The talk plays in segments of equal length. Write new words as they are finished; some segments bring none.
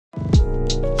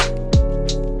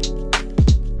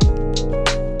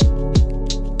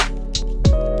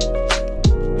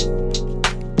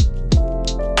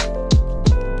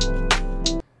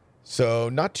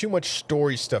not too much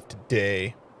story stuff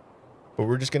today, but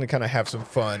we're just going to kind of have some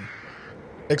fun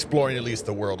exploring at least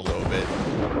the world a little bit.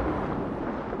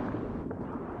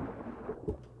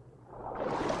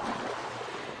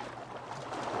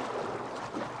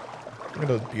 Look at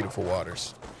those beautiful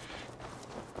waters.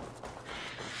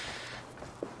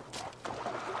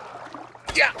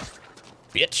 Yeah,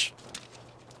 bitch.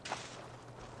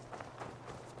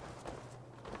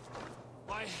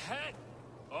 My head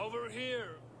over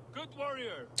here. Good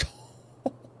warrior.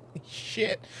 Holy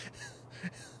shit.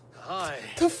 Hi.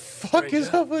 The fuck is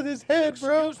up with his head,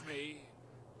 bro? Excuse me.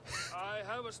 I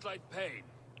have a slight pain.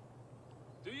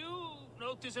 Do you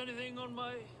notice anything on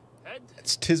my head?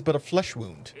 It's 'tis but a flesh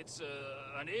wound. It's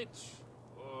an itch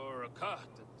or a cut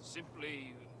that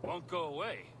simply won't go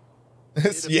away.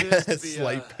 It's, It yeah, appears to it's be,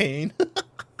 slight pain.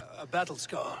 A battle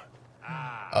scar.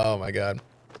 Oh my god.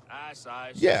 As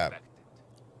I Yeah. suspected.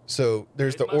 So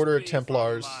there's It the must Order of be from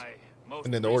Templars, my most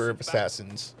and then the Order of recent battle.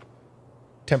 Assassins.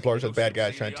 Templars are the bad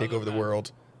guys trying to take over the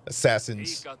world. Assassins,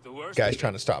 He's got the worst guys of it.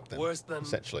 trying to stop them, Worse than-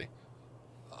 essentially.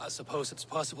 I suppose it's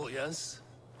possible, yes?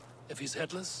 If he's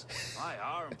headless? My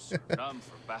arms are numb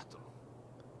for battle.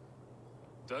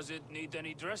 Does it need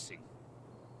any dressing?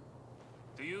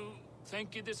 Do you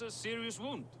think it is a serious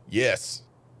wound? Yes.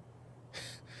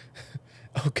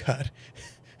 Oh god.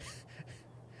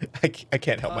 I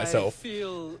can't help I myself.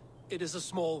 feel it is a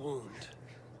small wound.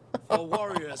 For a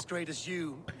warrior as great as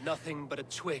you, nothing but a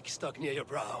twig stuck near your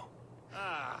brow.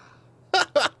 Ah,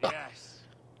 yes.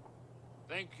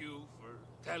 Thank you for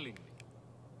telling me.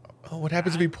 Oh, what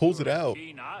happens if he pulls it out?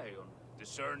 Keen eye on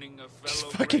discerning a Just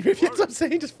fellow fucking great rip it. That's what I'm warrior.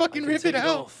 saying. Just fucking I can rip it take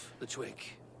out. off the twig,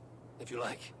 if you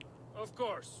like. Of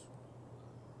course.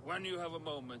 When you have a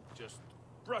moment, just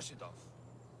brush it off.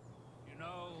 You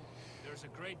know, there's a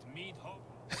great mead hall.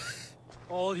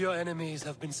 All your enemies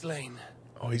have been slain.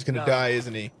 Oh, he's gonna Now, die,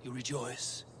 isn't he? You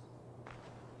rejoice.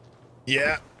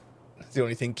 Yeah. That's the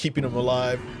only thing keeping him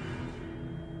alive.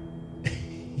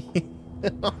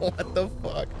 What the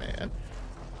fuck, man?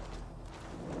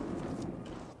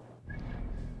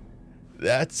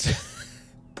 That's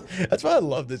that's why I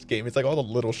love this game. It's like all the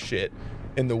little shit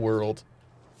in the world.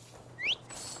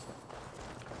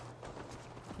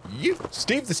 You,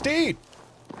 Steve the Steed.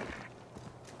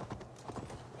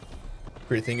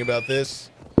 Great thing about this,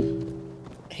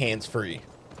 hands free. You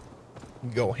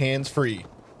can go hands free.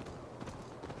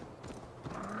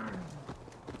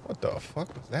 What the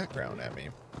fuck was that ground at me?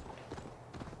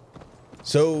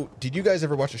 So, did you guys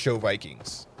ever watch the show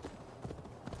Vikings?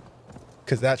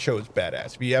 Because that show is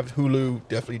badass. If you have Hulu,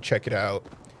 definitely check it out.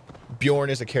 Bjorn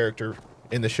is a character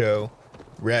in the show.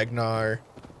 Ragnar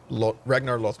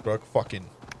Lothbrok, fucking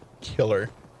killer.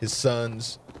 His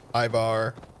sons,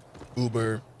 Ivar,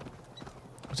 Uber.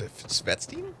 Was it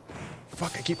Svetstein?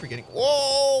 Fuck, I keep forgetting.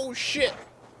 Whoa, shit.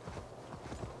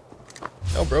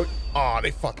 No, bro. Aw,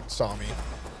 they fucking saw me.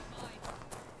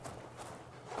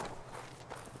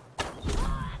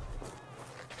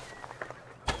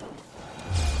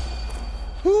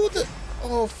 Who the...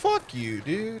 Oh, fuck you,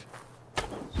 dude.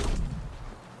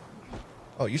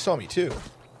 Oh, you saw me too.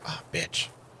 Ah, bitch.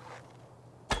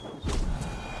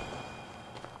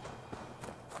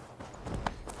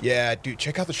 Yeah, dude,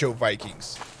 check out the show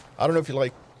Vikings. I don't know if you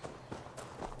like...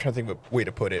 I'm trying to think of a way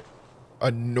to put it. A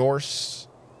Norse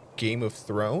Game of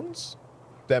Thrones?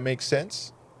 If that makes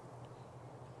sense.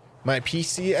 My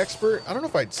PC expert? I don't know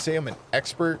if I'd say I'm an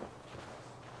expert.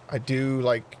 I do,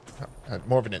 like...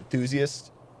 more of an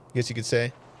enthusiast, I guess you could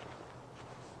say.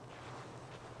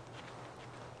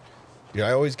 Yeah,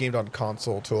 I always gamed on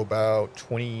console till about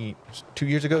 22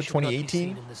 years ago, I should not be 2018.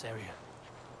 seen in this area.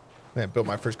 I built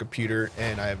my first computer,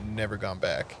 and I have never gone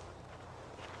back.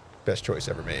 Best choice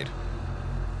ever made.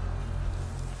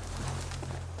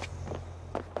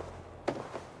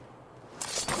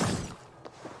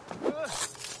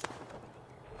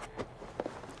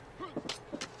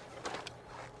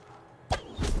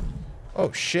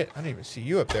 Oh shit, I didn't even see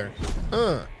you up there.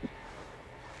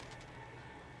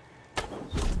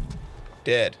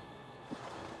 Dead.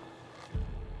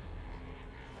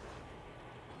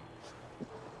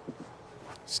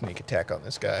 Sneak attack on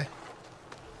this guy.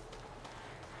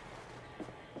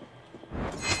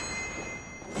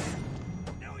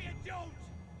 No, you don't.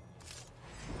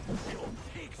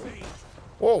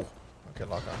 Whoa. Okay,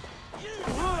 lock on.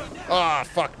 Ah,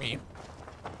 fuck me.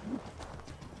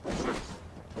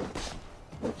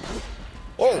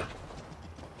 Whoa.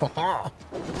 Haha.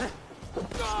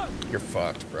 You're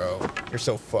fucked, bro. You're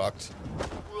so fucked.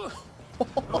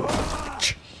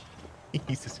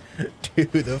 Jesus.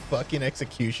 Dude, the fucking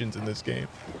executions in this game.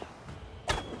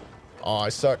 Oh, I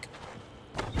suck.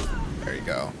 There you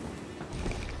go.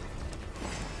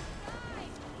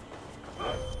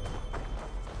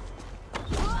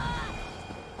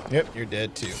 Yep, you're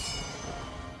dead too.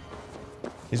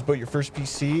 He's built your first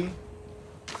PC.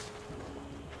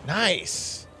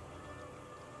 Nice.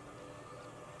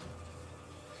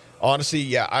 Honestly,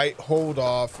 yeah, I hold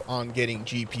off on getting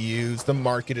GPUs. The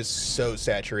market is so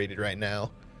saturated right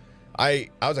now. I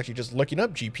was actually just looking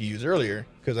up GPUs earlier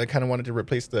because I kind of wanted to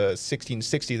replace the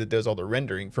 1660 that does all the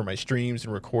rendering for my streams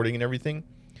and recording and everything.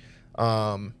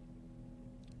 For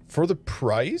the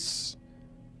price,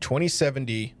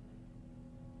 2070.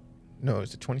 No,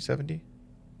 is it 2070?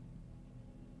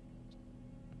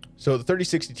 So the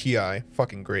 3060 Ti,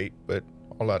 fucking great, but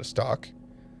all out of stock.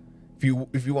 If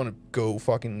you want to go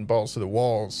fucking balls to the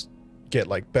walls, get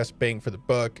like best bang for the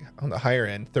buck on the higher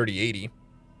end, 3080.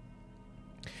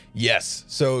 Yes.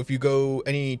 So if you go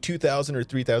any 2000 or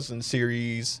 3000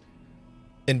 series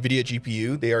NVIDIA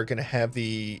GPU, they are going to have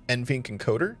the NVENC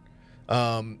encoder.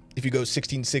 If you go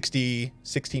 1660,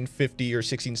 1650, or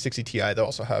 1660 Ti, they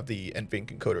also have the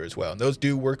NVENC encoder as well. And those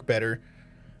do work better.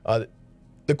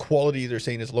 The quality they're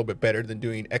saying is a little bit better than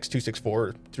doing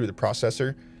X264 through the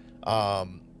processor.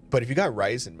 But if you got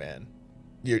Ryzen, man,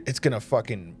 it's going to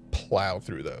fucking plow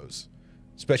through those.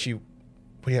 Especially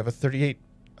when you have a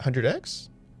 3800X,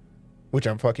 which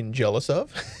I'm fucking jealous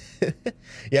of.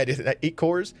 Yeah, 8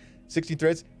 cores, 60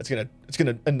 threads, it's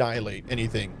gonna annihilate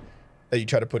anything that you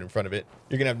try to put in front of it.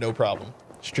 You're gonna have no problem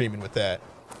streaming with that.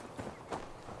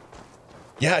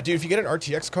 Yeah, dude, if you get an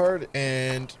RTX card,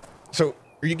 and so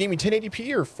are you gaming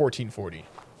 1080p or 1440?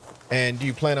 And do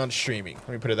you plan on streaming? Let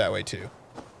me put it that way too.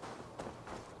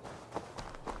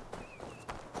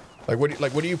 Like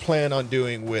what do you plan on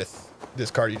doing with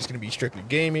this card? Are you just gonna be strictly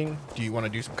gaming? Do you want to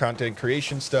do some content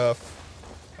creation stuff?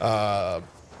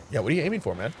 Yeah, what are you aiming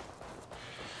for, man?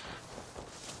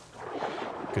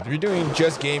 Because if you're doing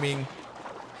just gaming,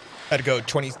 I'd go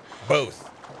 20, both.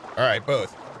 All right,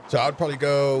 both. So I'd probably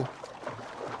go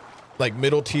like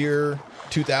middle tier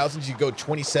 2000s. You go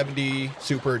 2070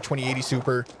 Super, 2080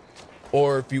 Super.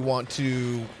 Or if you want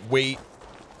to wait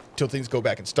till things go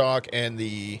back in stock and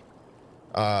the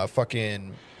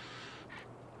fucking,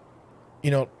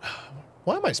 you know,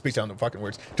 why am I spacing on the fucking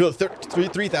words? Till the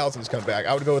 3000s come back,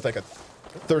 I would go with like a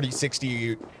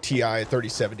 3060 Ti,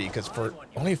 3070, because for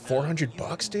only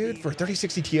 $400, dude, for a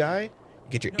 3060 Ti, you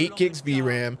get your 8 gigs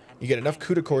VRAM, you get enough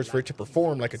CUDA cores for it to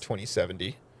perform like a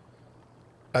 2070.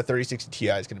 A 3060 Ti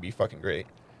is going to be fucking great.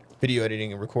 Video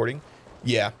editing and recording,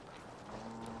 yeah.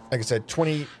 Like I said, if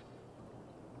you're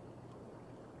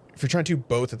trying to do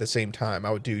both at the same time,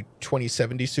 I would do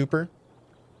 2070 Super.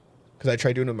 Because I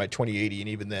tried doing it with my 2080, and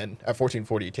even then, at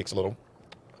 1440, it takes a little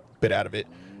bit out of it.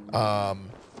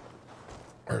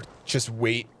 Or just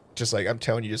wait. Just like I'm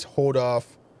telling you, just hold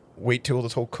off. Wait till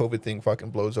this whole COVID thing fucking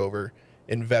blows over.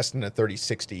 Invest in a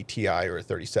 3060 Ti or a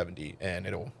 3070, and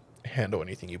it'll handle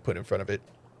anything you put in front of it.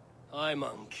 Hi,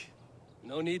 monk.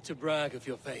 No need to brag of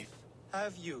your faith.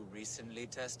 Have you recently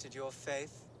tested your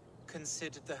faith?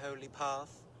 Considered the holy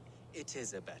path? It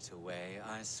is a better way,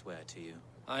 I swear to you.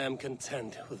 I am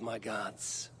content with my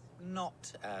gods.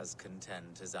 Not as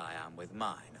content as I am with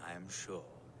mine, I am sure.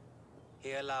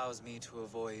 He allows me to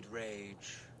avoid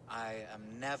rage. I am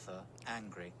never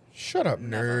angry. Shut up,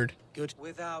 Never. nerd. Good.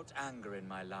 Without anger in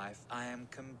my life, I am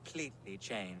completely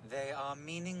chained. They are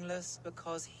meaningless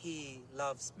because he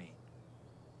loves me.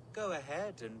 Go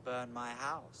ahead and burn my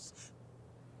house.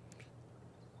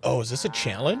 Oh, is this a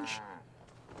challenge?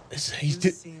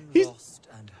 Seem He's lost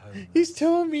and homeless. he's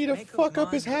telling me to Make of fuck up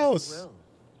mine his what you house. will.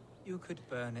 You could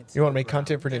burn it to You wanna the make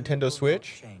content for ground and Nintendo it will not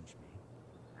Switch? change me.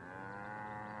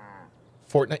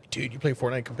 Fortnite, dude, you play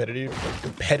Fortnite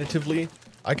competitively?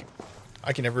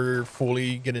 I can never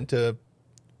fully get into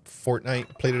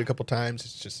Fortnite. Played it a couple times.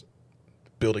 It's just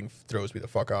building throws me the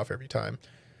fuck off every time.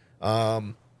 Do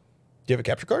you have a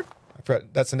capture card? I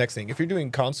forgot, that's the next thing. If you're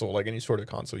doing console, like any sort of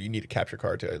console, you need a capture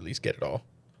card to at least get it all.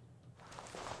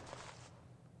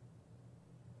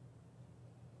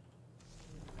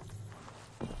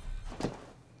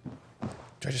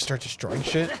 Do I just start destroying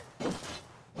shit?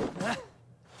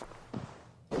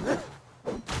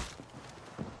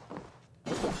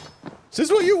 Is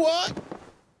this what you want?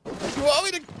 You want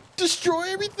me to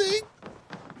destroy everything?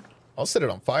 I'll set it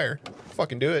on fire.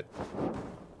 Fucking do it.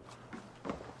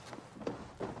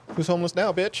 Who's homeless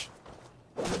now, bitch?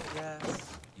 Yes,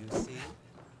 you see,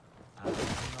 I am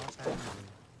not angry.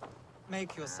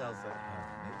 Make yourself at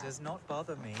home. It does not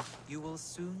bother me. You will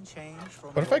soon change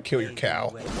from. What if I kill your cow?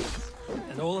 ways.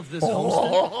 And all of this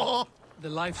homestead, the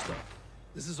livestock,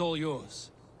 this is all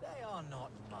yours. They are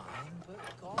not mine, but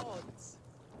God's.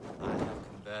 I have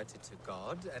converted to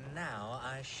God, and now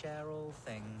I share all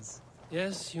things.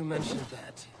 Yes, you mentioned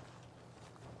that.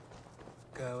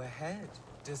 Go ahead.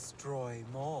 Destroy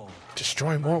more.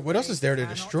 Destroy more? What else is there to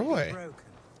Cannot be destroy? broken.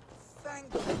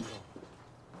 Thank you, Lord,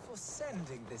 for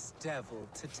sending this devil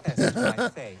to test my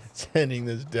faith. Sending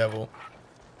this devil.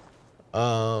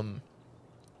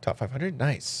 Top 500?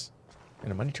 Nice.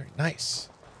 And a money tree. Nice.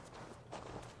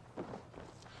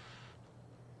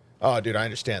 Oh, dude, I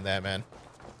understand that, man.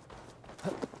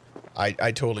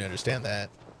 I totally understand that.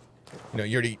 You know,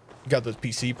 you already got those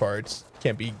PC parts.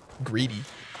 Can't be greedy.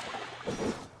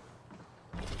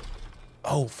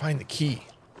 Oh, find the key.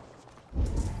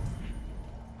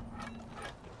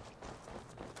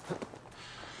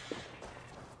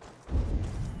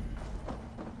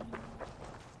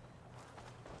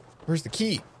 Where's the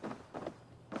key?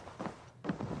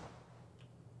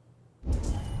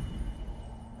 Is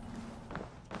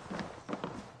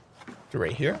it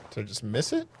right here? Did I just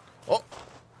miss it? Oh!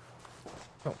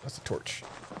 Oh, that's a torch.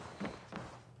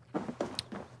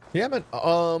 Yeah,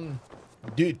 man.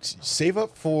 Dude, save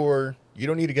up for... You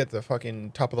don't need to get the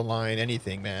fucking top of the line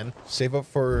anything, man. Save up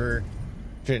for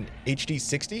an HD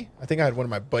 60. I think I had one of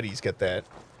my buddies get that.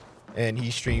 And he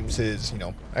streams his, you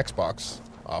know, Xbox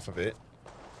off of it.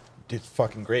 It's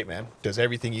fucking great, man. Does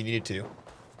everything you need it to.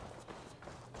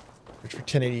 Which for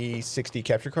 1080 60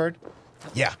 capture card?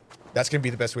 Yeah, that's going to be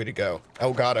the best way to go.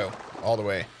 Elgato, all the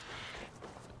way.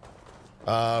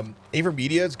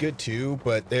 AverMedia is good too,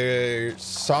 but their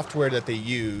software that they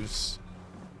use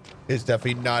is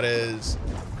definitely not as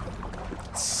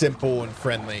simple and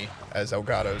friendly as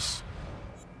Elgato's.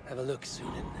 Have a look,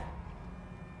 Sunan.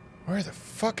 Where the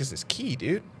fuck is this key,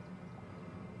 dude?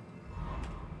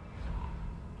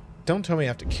 Don't tell me I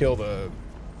have to kill the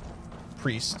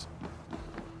priest.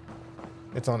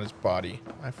 It's on his body.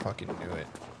 I fucking knew it.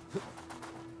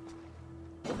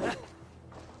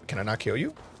 Can I not kill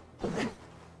you?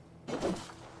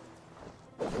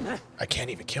 I can't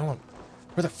even kill him.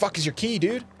 Where the fuck is your key,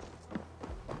 dude?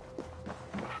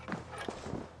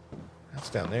 That's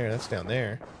down there. That's down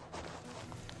there.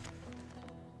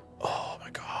 Oh my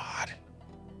god.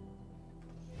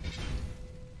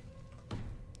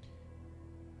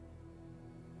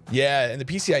 Yeah, and the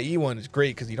PCIe one is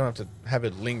great because you don't have to have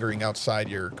it lingering outside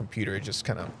your computer. It just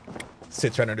kind of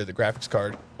sits right under the graphics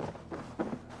card.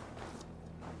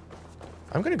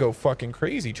 I'm gonna go fucking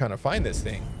crazy trying to find this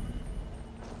thing.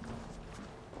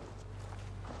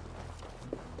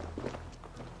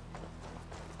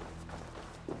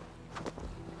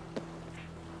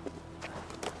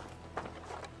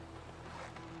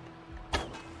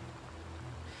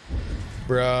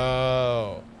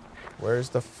 Bro, where's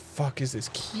the fuck is this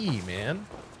key, man?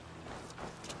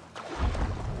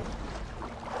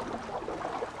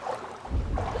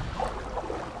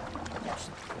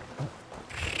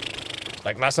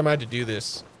 Like last time I had to do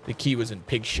this, the key was in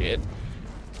pig shit.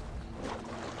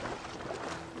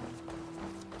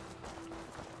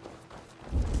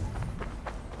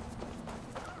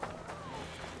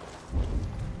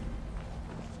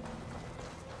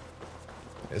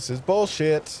 This is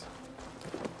bullshit.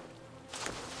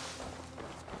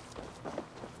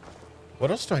 What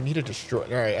else do I need to destroy?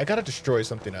 All right, I gotta destroy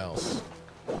something else.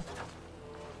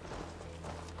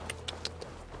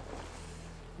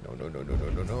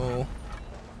 No.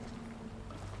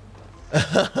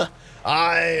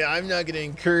 I'm not gonna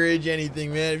encourage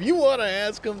anything, man. If you want to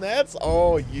ask him, that's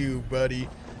all you, buddy.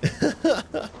 all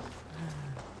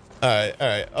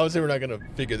right. Obviously, we're not gonna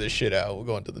figure this shit out. We'll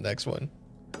go on to the next one.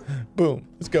 Boom.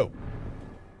 Let's go.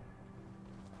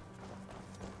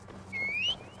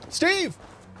 Steve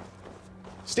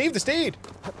the Steed.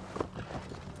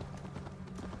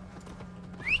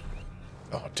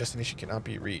 Oh, destination cannot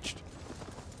be reached.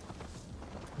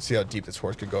 Let's see how deep this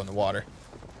horse could go in the water.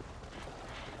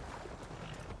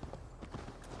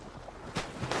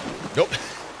 Nope.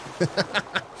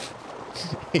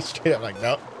 He's straight up like,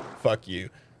 nope, fuck you.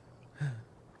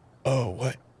 Oh,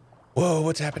 what? Whoa,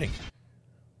 what's happening?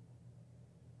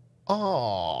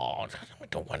 Oh, I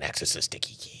don't want access to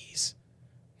sticky keys.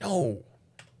 No.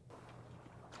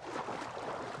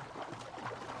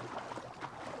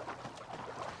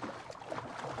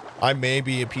 I may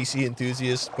be a PC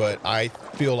enthusiast, but I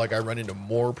feel like I run into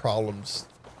more problems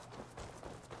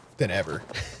than ever.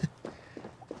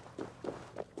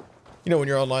 You know, when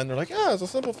you're online, they're like, yeah, it's a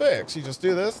simple fix. You just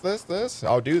do this, this, this.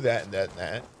 I'll do that and that and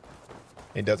that.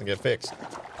 It doesn't get fixed.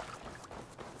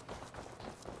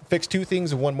 Fix two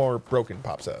things and one more broken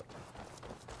pops up.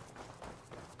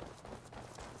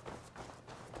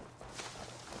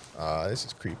 This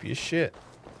is creepy as shit.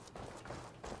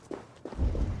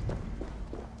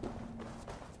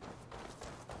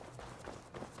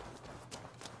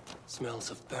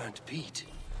 Smells of burnt peat.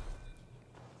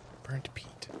 Burnt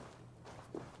peat.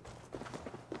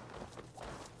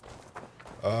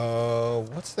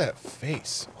 What's that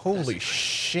face? Holy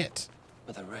shit.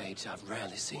 With a rage I've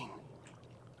rarely seen.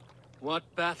 What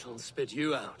battle spit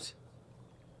you out?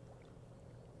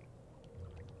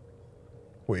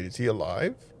 Wait, is he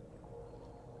alive?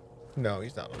 No,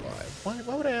 he's not alive. Why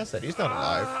would I ask that? He's not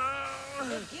alive.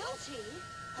 The guilty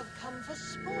have come for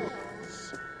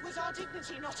spoils. Was our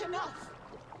dignity not enough?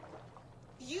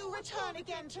 You return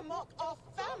again to mock our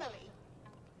family?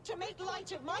 To make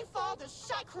light of my father's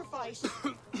sacrifice?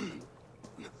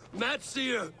 Mad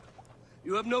Seer,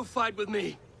 you have no fight with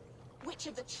me. Which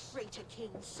of the traitor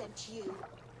kings sent you?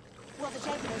 Were the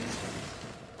Desmond,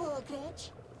 Burgred,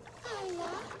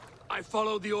 Allah? I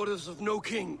follow the orders of no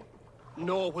king,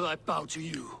 nor will I bow to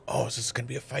you. Oh, is this gonna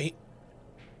be a fight?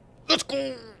 Let's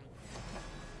go!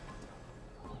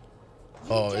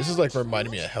 Oh, this is like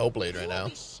reminding me of Hellblade right now.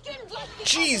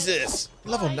 Jesus!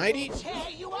 Level 90?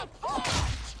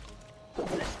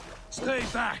 Stay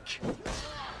back!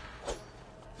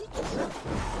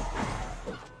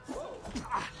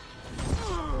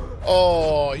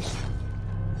 Oh,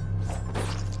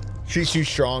 she's too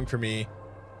strong for me.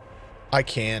 I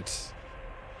can't.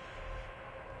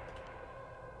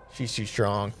 She's too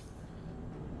strong.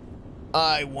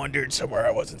 I wandered somewhere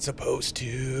I wasn't supposed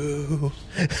to.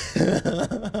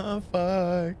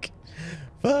 Fuck.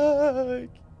 Fuck.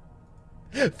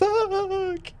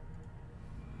 Fuck.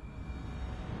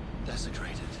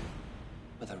 Desecrated.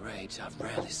 With a rage I've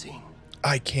rarely seen.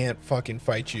 I can't fucking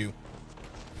fight you.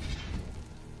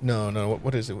 No,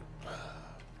 what is it?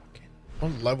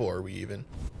 What level are we even?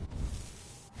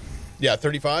 Yeah,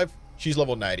 35. She's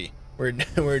level 90. We're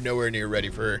nowhere near ready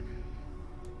for her.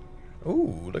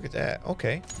 Ooh, look at that.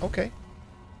 Okay.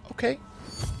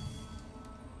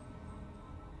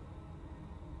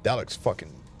 That looks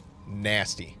fucking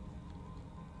nasty.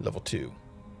 Level 2.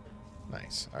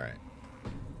 Nice. All right.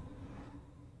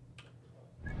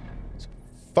 So,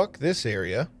 fuck this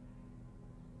area.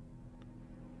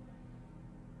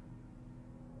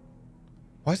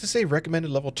 Why does it say recommended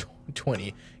level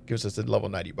 20? Gives us a level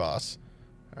 90 boss.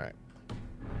 All right.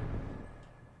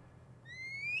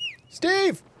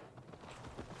 Steve!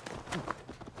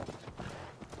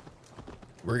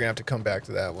 We're going to have to come back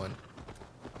to that one.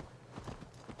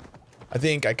 I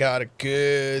think I got a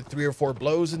good 3 or 4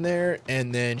 blows in there,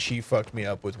 and then she fucked me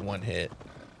up with 1 hit.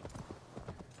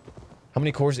 How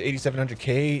many cores?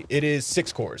 8700K? It is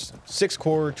 6 cores. 6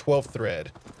 core, 12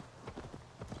 thread.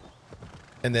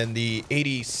 And then the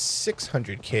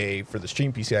 8600K for the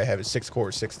stream PC I have is 6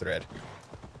 core, 6 thread.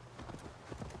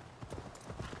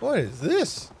 What is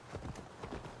this?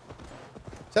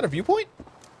 Is that a viewpoint?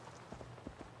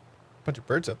 Bunch of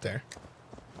birds up there.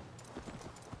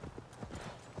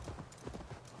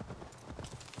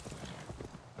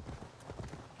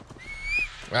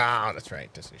 Ah, that's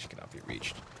right. Destination cannot be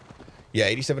reached. Yeah,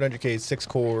 8700K is 6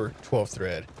 core, 12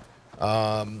 thread.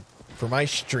 For my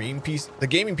stream PC, the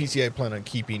gaming PC I plan on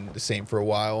keeping the same for a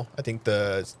while. I think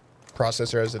the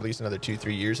processor has at least another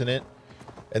 2-3 years in it.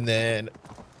 And then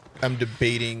I'm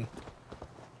debating,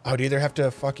 I would either have to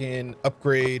fucking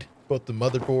upgrade both the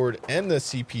motherboard and the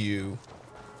CPU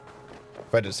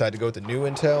if I decide to go with the new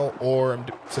Intel, or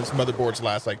since motherboards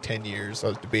last like 10 years, I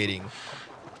was debating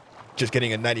just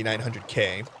getting a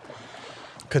 9900K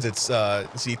because it's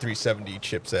Z370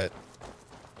 chipset,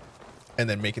 and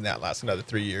then making that last another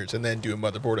 3 years, and then do a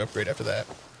motherboard upgrade after that.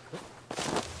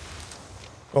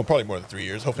 Well, probably more than 3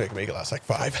 years. Hopefully I can make it last like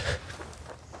 5.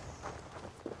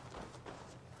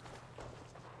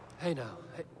 Hey now,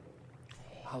 hey.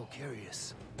 How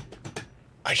curious.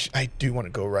 I do want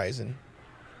to go Ryzen.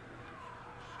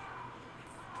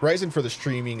 Ryzen for the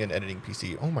streaming and editing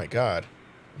PC. Oh my god.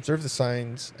 Observe the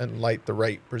signs and light the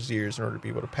right braziers in order to be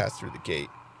able to pass through the gate.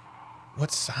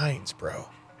 What signs, bro?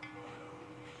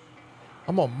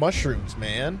 I'm on mushrooms,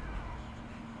 man.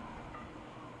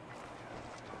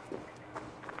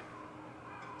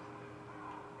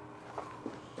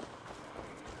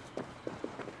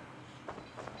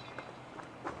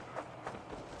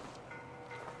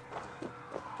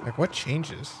 Like, what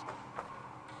changes?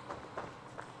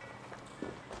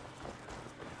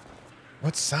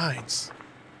 What signs?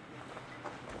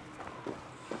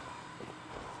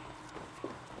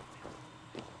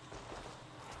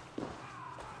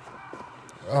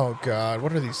 Oh god,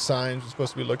 what are these signs we're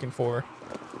supposed to be looking for?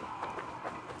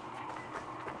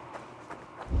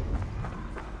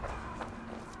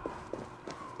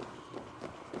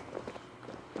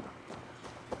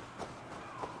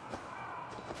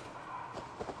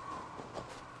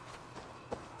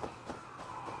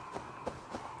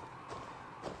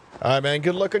 All right, man.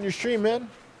 Good luck on your stream, man.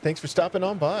 Thanks for stopping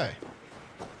on by.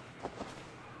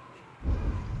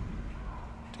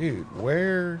 Dude,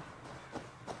 where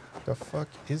the fuck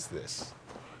is this?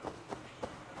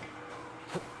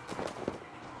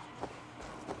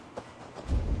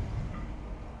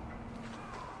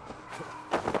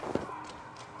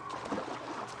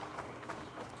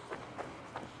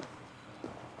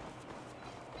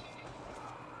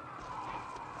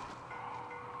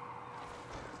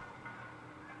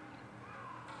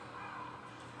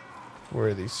 Where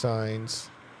are these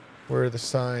signs? Where are the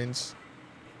signs?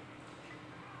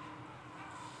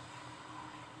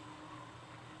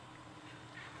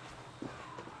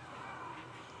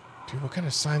 Dude, what kind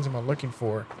of signs am I looking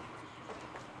for?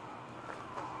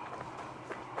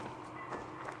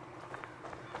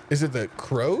 Is it the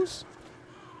crows?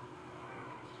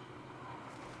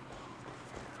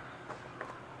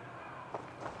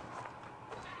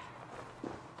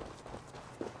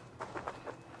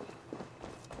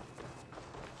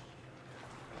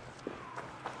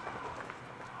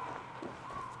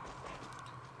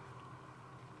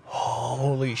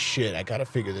 Holy shit, I gotta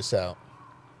figure this out.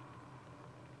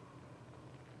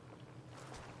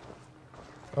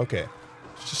 Okay,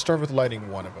 let's just start with lighting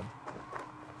one of them.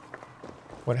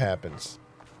 What happens?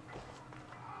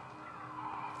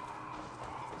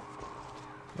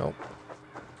 Nope.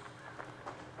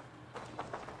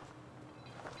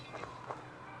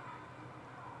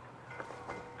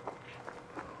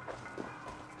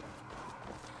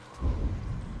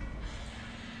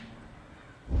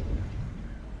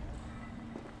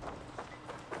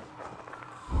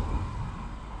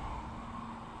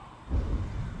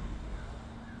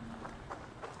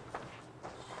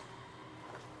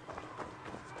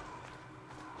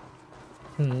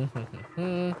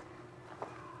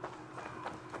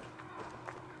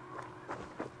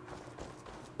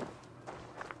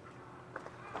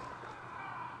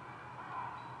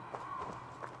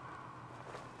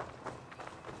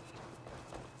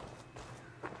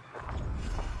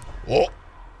 Oh!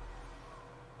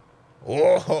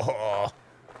 Oh!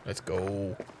 Let's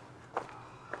go.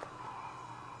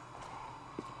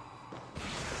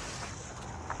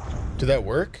 Did that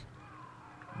work?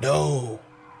 No.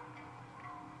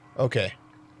 Okay.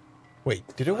 Wait,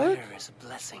 did it work? Fire is a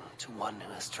blessing to one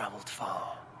who has traveled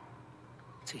far.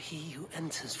 To he who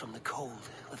enters from the cold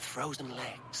with frozen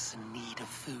legs in need of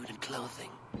food and clothing.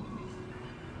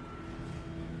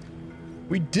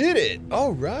 We did it!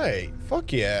 All right.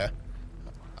 Fuck yeah.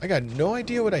 I got no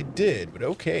idea what I did, but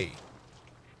okay.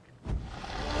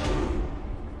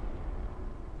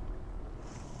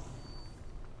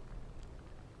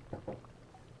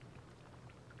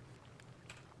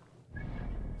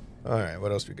 All right,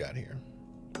 what else we got here?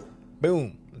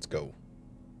 Boom. Let's go.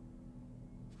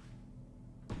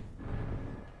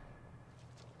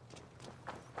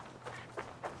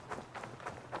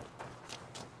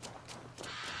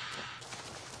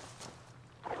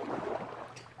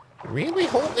 Really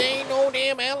hope they ain't no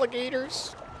damn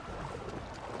alligators.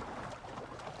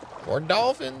 Or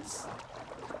dolphins.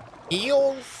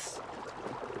 Eels.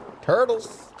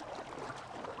 Turtles.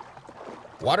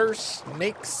 Water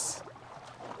snakes.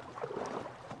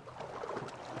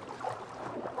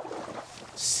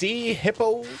 Sea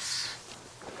hippos.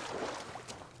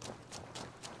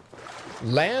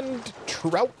 Land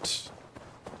trout.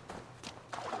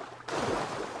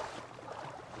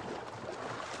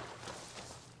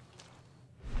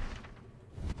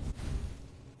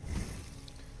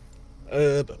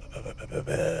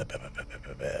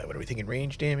 What are we thinking?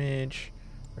 Range damage?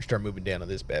 Or start moving down on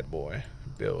this bad boy.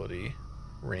 Ability.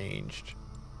 Ranged.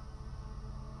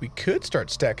 We could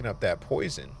start stacking up that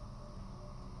poison.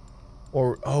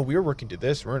 Or, oh, we were working to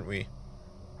this, weren't we?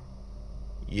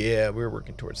 Yeah, we were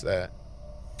working towards that.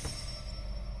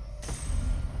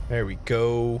 There we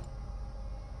go.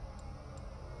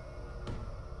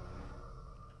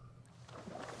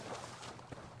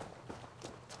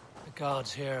 The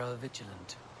guards here are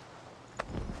vigilant.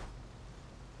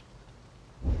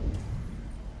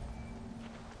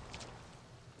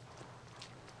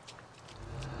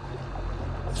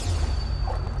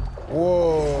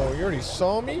 Whoa, you already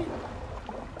saw me?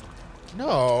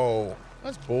 No,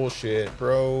 that's bullshit,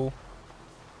 bro.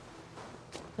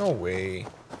 No way.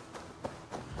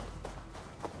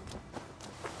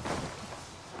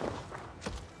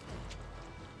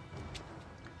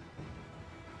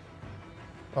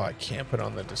 Oh, I can't put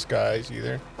on the disguise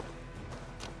either.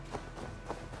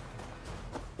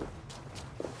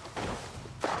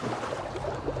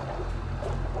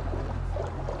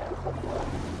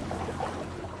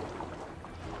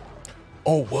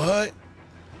 Oh, what?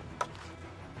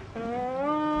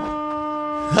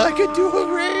 I could do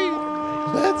a raid.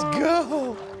 Let's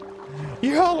go.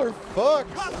 Y'all are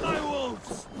fucked. Cut my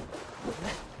wolves!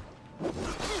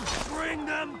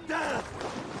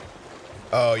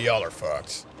 Oh, y'all are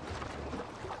fucked.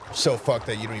 So fucked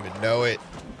that you don't even know it.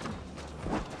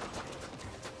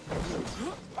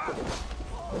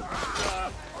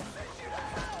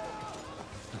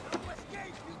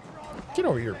 Get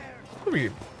over here. Over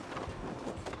here.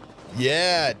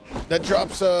 Yeah, that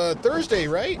drops Thursday,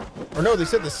 right? Or no, they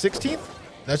said the 16th?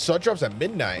 That drops at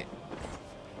midnight.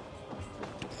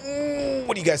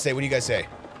 What do you guys say? What do you guys say?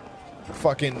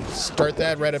 Fucking start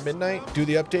that right at midnight? Do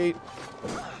the update?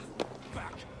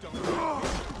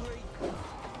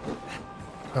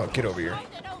 Oh, get over here.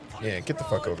 Yeah, get the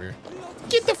fuck over here.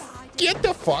 Get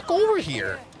the fuck over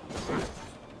here.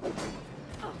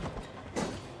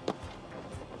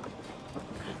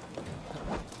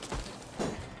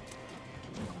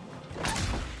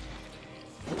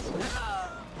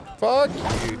 Fuck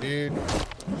you, dude.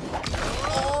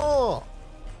 Oh.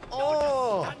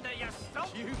 Oh.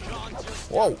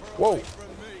 Whoa, whoa.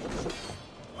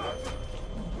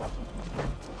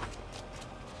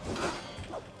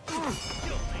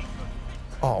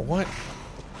 Oh, what?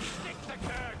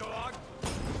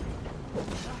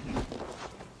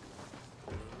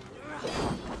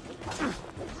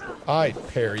 I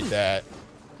parried that.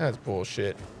 That's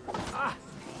bullshit.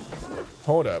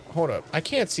 Hold up, hold up. I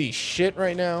can't see shit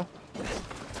right now.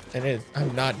 And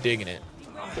I'm not digging it.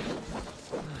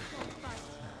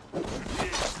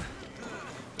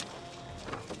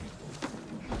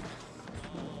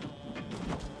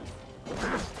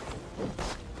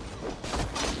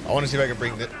 I want to see if I can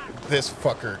bring this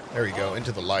fucker, there we go,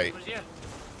 into the light.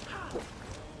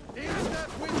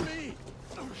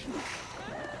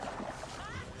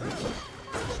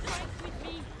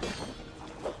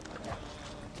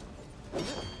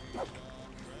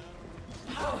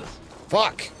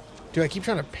 Fuck! Dude, I keep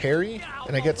trying to parry,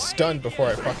 and I get stunned before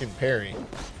I fucking parry.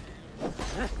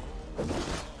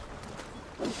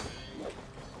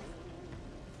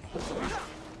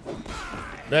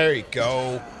 There you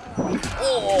go.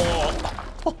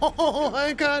 Oh,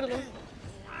 I got him.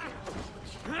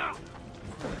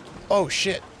 Oh,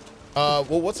 shit. Well,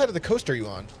 what side of the coast are you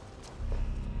on?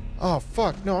 Oh,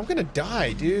 fuck. No, I'm gonna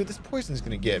die, dude. This poison's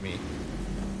gonna get me.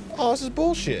 Oh, this is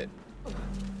bullshit.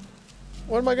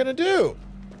 What am I gonna do?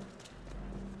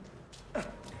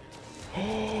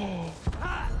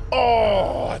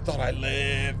 Oh, I thought I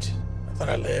lived. I thought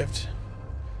I lived.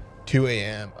 2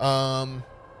 a.m.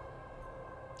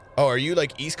 Oh, are you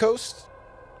like East Coast?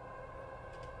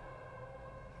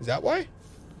 Is that why?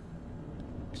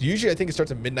 'Cause usually I think it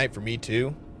starts at midnight for me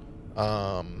too.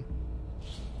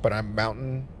 But I'm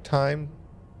Mountain Time.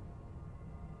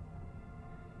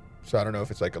 So I don't know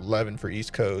if it's like 11 for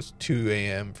East Coast, 2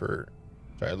 a.m. for...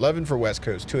 Sorry, 11 for West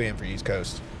Coast, 2 a.m. for East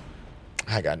Coast.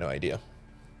 I got no idea.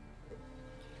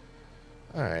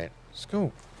 Alright, let's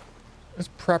go. Let's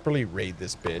properly raid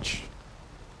this bitch.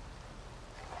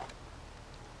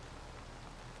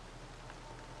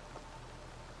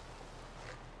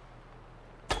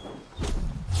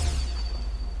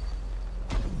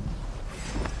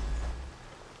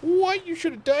 What? You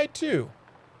should have died too.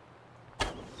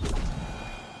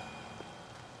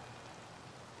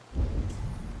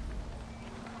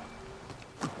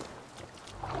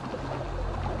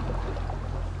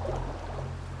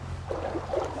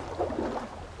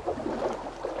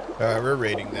 We're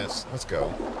raiding this. Let's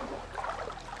go.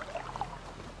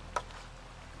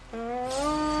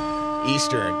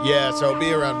 Eastern. Yeah, so it'll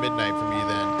be around midnight for me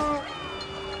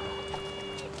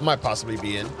then. Might possibly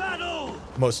be in.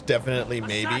 Most definitely,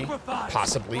 maybe.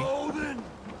 Possibly.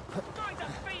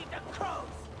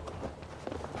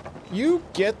 You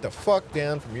get the fuck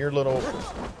down from your little...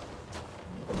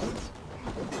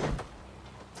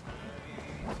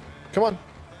 Come on.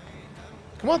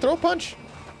 Come on, throw a punch.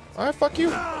 Alright, fuck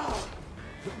you.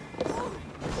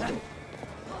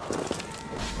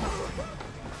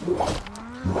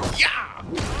 Yeah!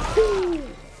 Woo!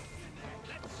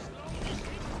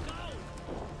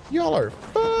 Y'all are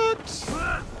fucked.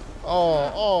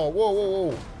 Oh, whoa, whoa,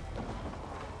 whoa.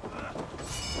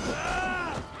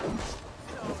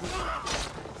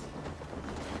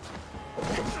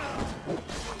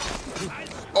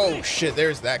 Oh shit,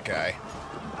 there's that guy.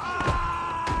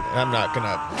 I'm not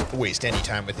gonna waste any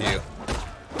time with you.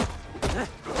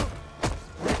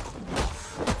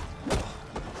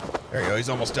 There you go, he's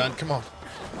almost done. Come on.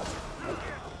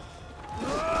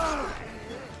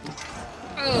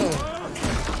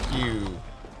 You.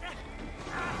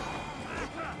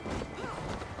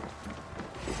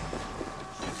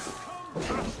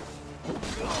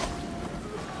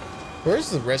 Where's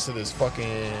the rest of this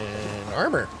fucking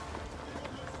armor?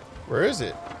 Where is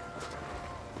it?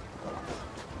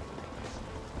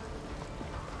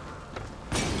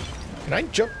 Can I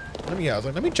jump? Let me, I was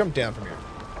like, let me jump down from here.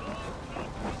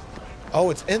 Oh,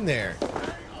 it's in there.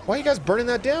 Why are you guys burning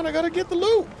that down? I gotta get the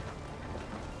loot.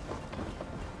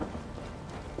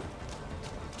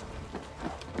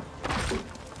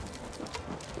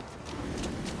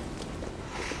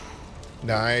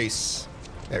 Nice.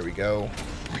 There we go.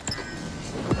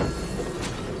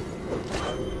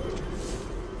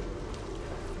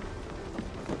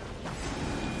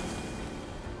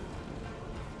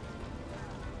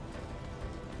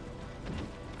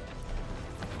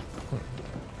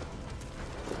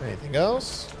 Anything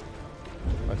else?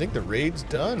 I think the raid's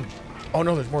done. Oh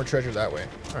no, there's more treasure that way.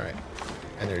 All right.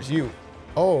 And there's you.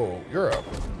 Oh, you're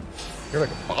like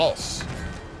a boss.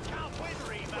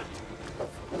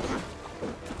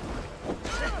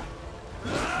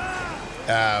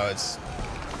 Oh, it's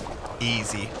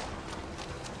easy.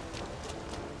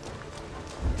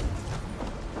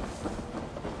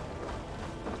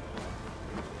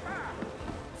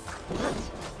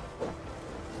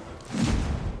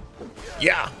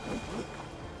 Yeah.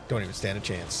 Don't even stand a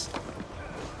chance.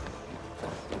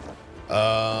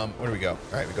 Where do we go? All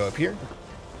right, we go up here.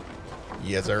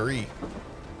 Yes, sirree.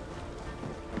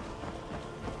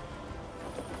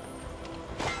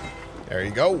 There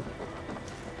you go.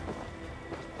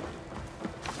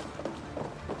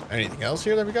 Anything else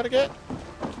here that we gotta get?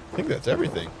 I think that's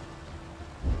everything.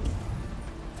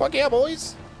 Fuck yeah,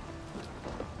 boys.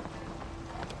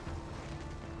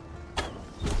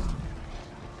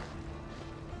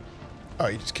 Oh,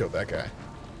 you just killed that guy.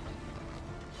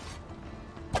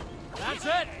 That's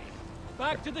it.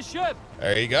 Back to the ship.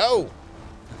 There you go.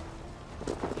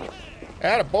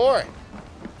 Atta boy.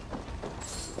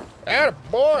 Atta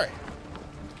boy.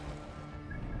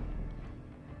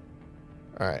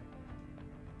 All right.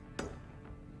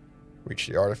 Reach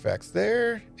the artifacts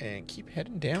there and keep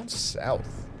heading down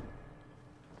south.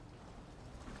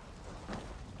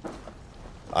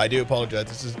 I do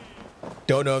apologize.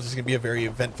 Don't know if this is gonna be a very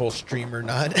eventful stream or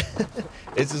not.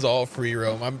 This is all free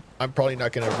roam. I'm probably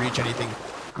not gonna reach anything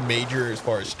major as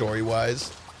far as story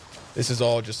wise. This is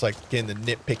all just like getting the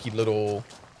nitpicky little.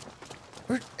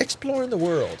 We're exploring the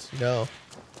world, you know.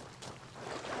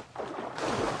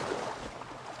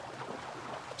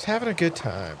 Just having a good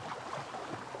time.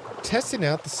 Testing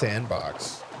out the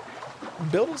sandbox.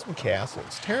 Building some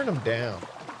castles. Tearing them down.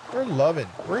 We're loving.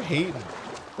 We're hating.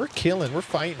 We're killing. We're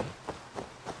fighting.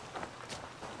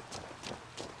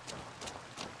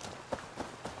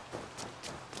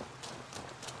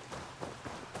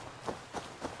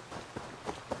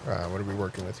 What are we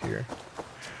working with here?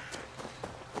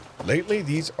 Lately,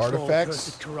 these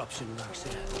artifacts corruption,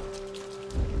 Mercia.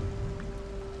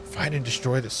 find and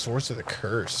destroy the source of the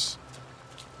curse.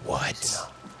 What?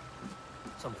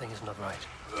 Something is not right.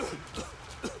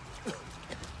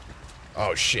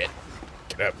 Oh shit!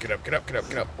 Get up! Get up! Get up! Get up!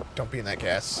 Get up! Don't be in that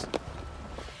gas.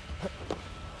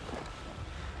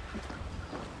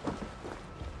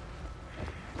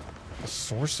 The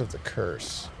source of the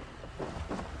curse.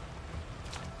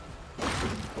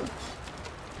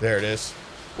 There it is.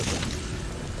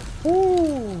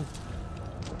 Woo!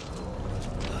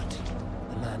 But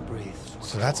the man breathes.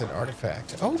 So that's an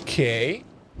artifact. Okay.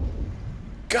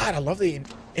 God, I love they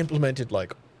implemented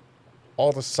like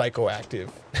all the psychoactive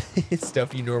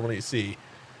stuff you normally see.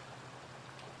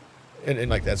 In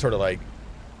like that sort of like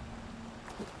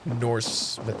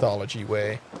Norse mythology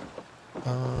way.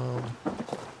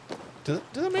 Does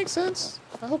that make sense?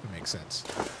 I hope it makes sense.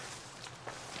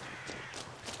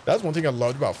 That's one thing I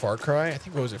loved about Far Cry. I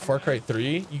think, what was it, Far Cry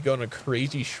 3? You go on a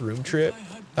crazy shroom trip.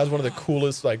 That was one of the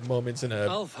coolest like moments in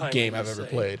a game I've ever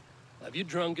played. Have you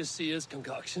drunk Asia's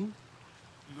concoction?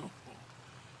 No.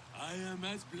 I am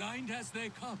as blind as they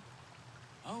come.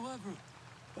 However,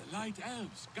 the light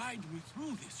elves guide me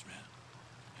through this realm,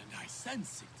 and I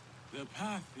sense it. The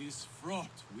path is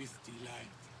fraught with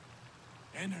delight.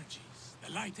 Energies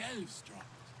the light elves dropped.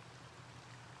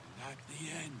 And at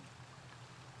the end,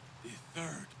 the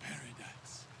third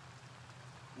paradise.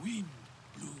 Wind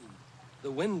blew.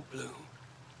 The wind blew.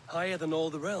 Higher than all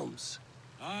the realms.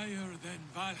 Higher than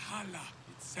Valhalla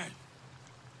itself.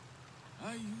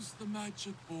 I used the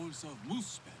magic balls of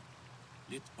Muspel,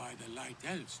 lit by the light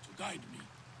elves to guide me.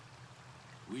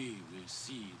 We will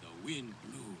see the wind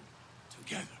bloom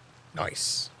together.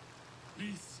 Nice.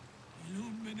 Please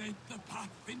illuminate the path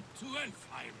into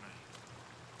Elfheim.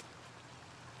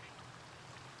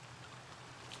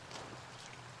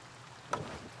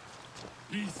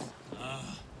 Please.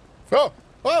 Oh!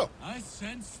 Oh! I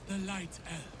sense the light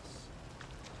elves.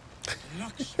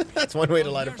 Luxury. That's one way to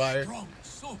of light a their fire. Strong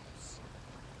souls.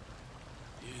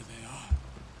 Here they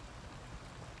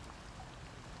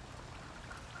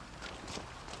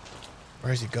are.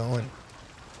 Where's he going?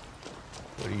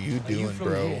 What are you doing,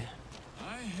 bro? Here?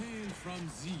 I hail from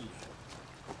Zila.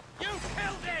 You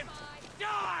killed him!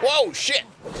 Die! Whoa, shit!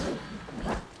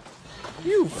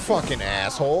 You fucking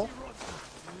asshole.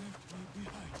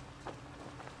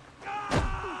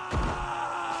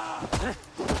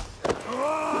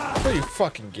 What do you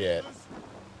fucking get?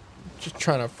 Just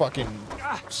trying to fucking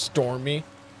storm me.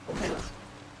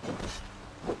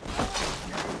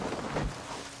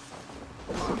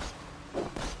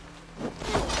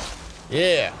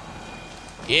 Yeah.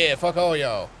 Yeah, fuck all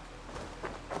y'all.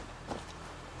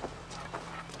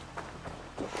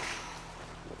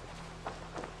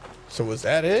 So was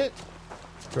that it?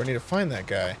 Do I need to find that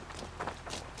guy?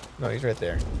 No, he's right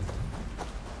there.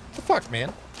 What the fuck,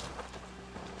 man?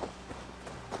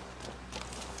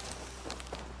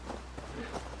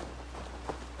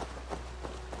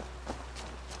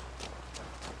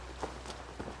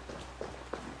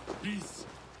 Please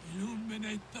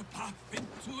illuminate the path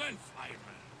into Elfheim.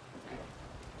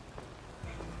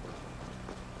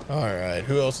 Alright,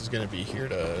 who else is gonna be here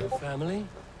to Family?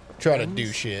 try to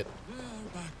do shit? They're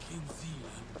back in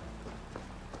Zealand.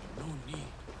 No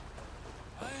need.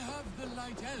 I have the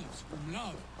light elves whom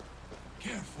love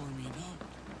care for me now.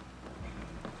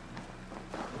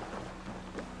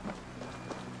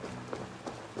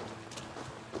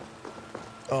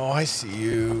 Oh, I see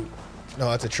you. No,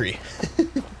 that's a tree.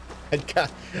 I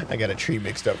got a tree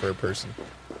mixed up for a person.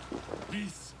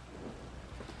 Peace.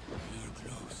 We're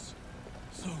close.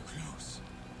 So close.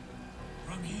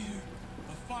 From here,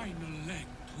 a final leg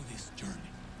to this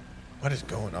journey. What is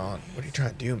going on? What are you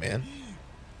trying to do, man? Here.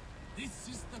 This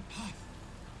is the path.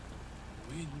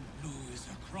 Wind blows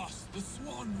across the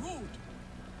Swan Road.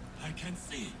 I can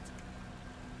see it.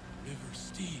 River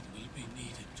Steed will be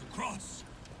needed to cross.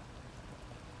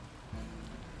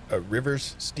 A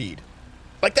river's steed.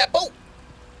 Like that boat!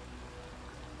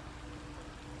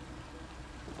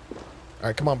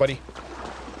 Alright, come on, buddy.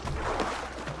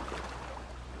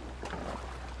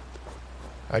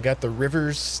 I got the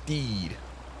river's steed.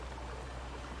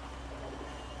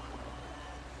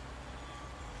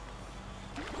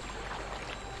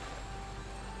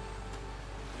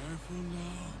 Careful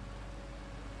now.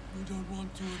 We don't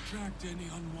want to attract any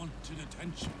unwanted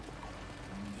attention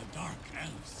from the Dark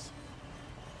Elves.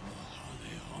 Oh, how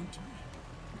they haunt me.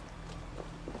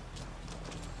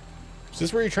 Is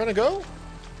this where you're trying to go?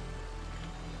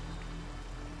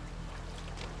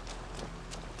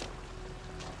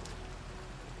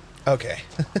 Okay.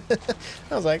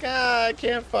 I was like, I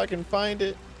can't fucking find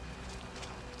it.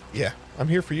 Yeah, I'm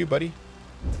here for you, buddy.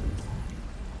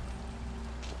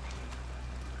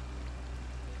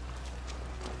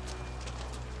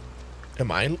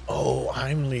 Am I? Oh,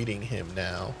 I'm leading him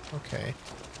now. Okay.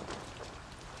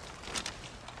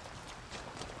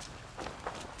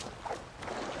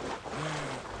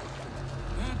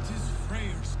 That is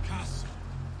Freyr's castle.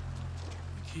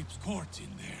 He keeps court in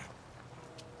there.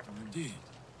 Or did.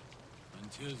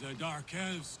 Until the Dark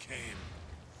Elves came.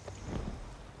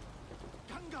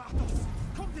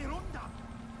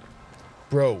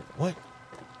 Bro, what?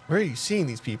 Where are you seeing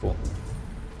these people?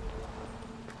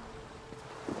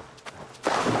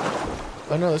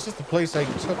 Oh no, this is the place I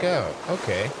took out.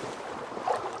 Okay.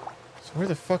 So where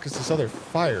the fuck is this other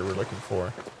fire we're looking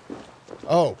for?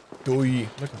 Oh, doi.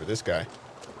 Looking for this guy.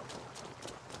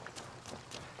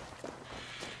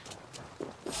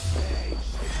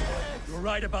 You're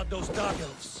right about those Dark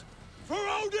Elves. For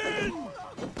Odin!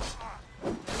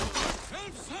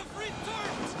 Elves have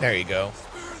returned! There you go.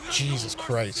 Spare them Jesus no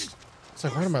Christ. mercy. It's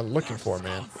like, what am I looking for,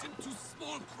 man? Into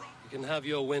small cry. You can have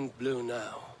your wind blow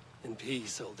now. In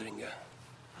peace, Oldringer.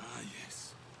 Ah,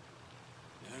 yes.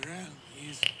 The realm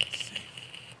is safe.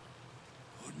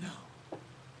 For now.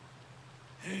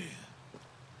 Hail,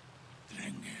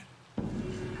 Drenger.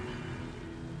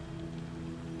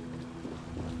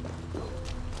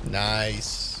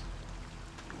 Nice.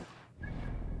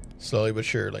 Slowly but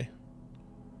surely.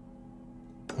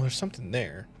 Well, there's something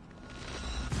there.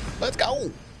 Let's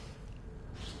go!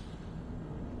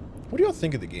 What do y'all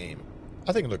think of the game?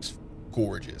 I think it looks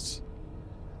gorgeous.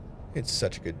 It's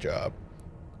such a good job.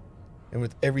 And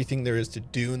with everything there is to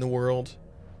do in the world,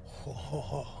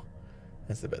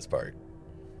 that's the best part.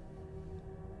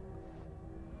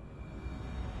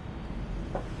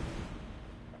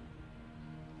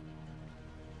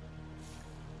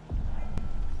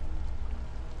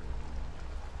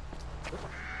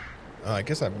 I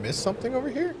guess I missed something over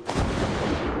here?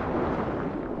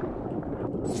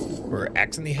 Where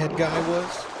Axe in the Head guy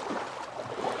was?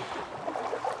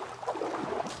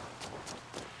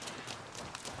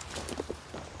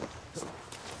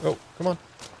 Oh, come on.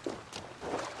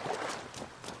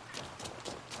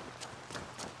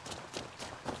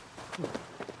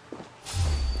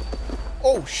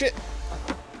 Oh, shit.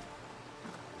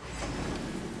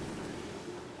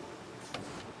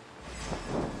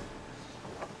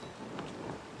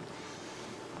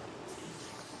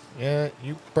 Yeah,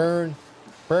 you burn.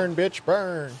 Burn, bitch,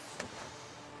 burn.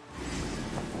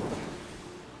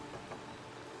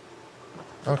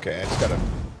 Okay, I just gotta...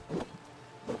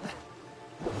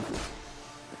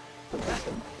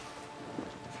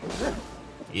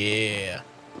 Yeah.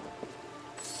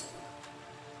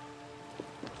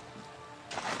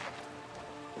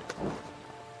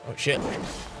 Oh, shit. I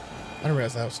didn't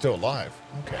realize I was still alive.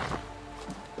 Okay.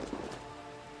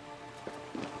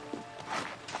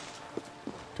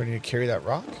 Do I need to carry that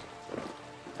rock?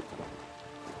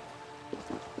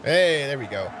 Hey, there we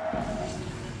go.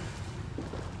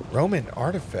 Roman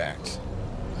artifact.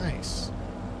 Nice.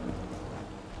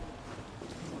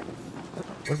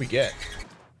 What do we get?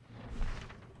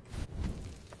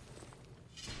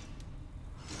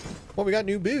 Well, we got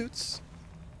new boots.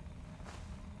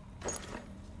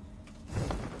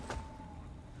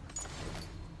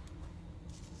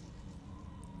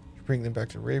 Bring them back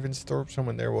to Ravensthorpe.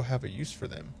 Someone there will have a use for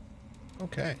them.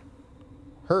 Okay.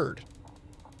 Heard.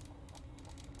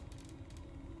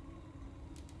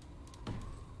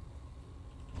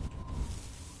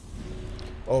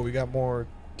 Oh, we got more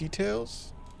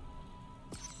details?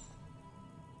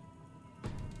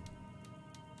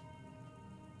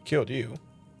 Killed you.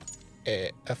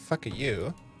 Fuck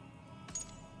you.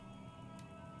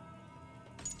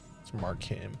 Let's mark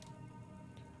him.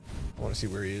 I want to see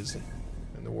where he is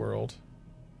in the world.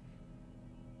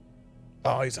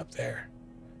 Oh, he's up there.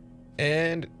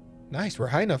 And nice, we're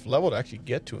high enough level to actually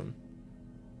get to him.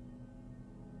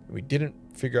 We didn't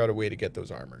figure out a way to get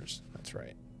those armors. That's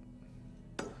right.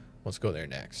 Let's go there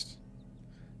next.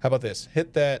 How about this?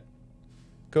 Hit that.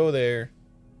 Go there.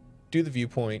 Do the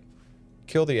viewpoint.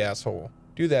 Kill the asshole.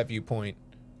 Do that viewpoint.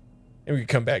 And we can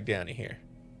come back down to here.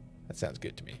 That sounds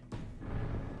good to me.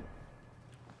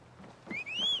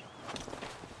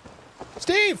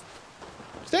 Steve!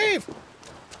 Steve!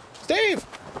 Steve!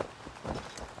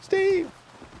 Steve!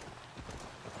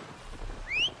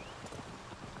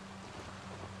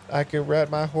 I can ride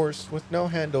my horse with no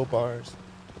handlebars.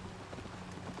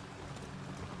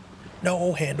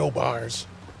 No handlebars.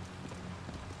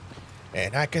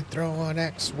 And I can throw an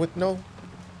axe with no...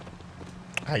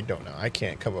 I don't know. I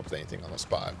can't come up with anything on the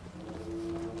spot.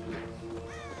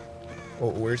 Oh,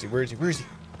 where is he? Where is he? Where is he?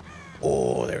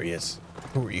 Oh, there he is.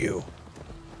 Who are you?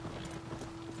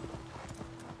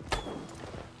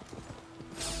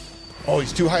 Oh,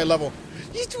 he's too high level.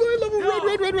 He's too high level. Run,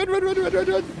 run, run, run, run, run, run,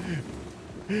 run,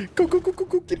 run. Go, go, go, go,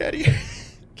 go. Get out of here.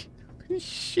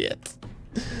 Shit.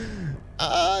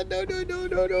 Ah, no, no, no,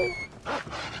 no, no.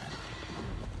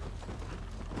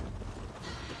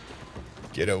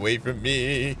 Get away from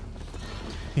me.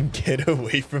 Get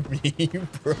away from me,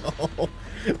 bro.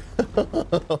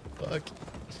 Fuck.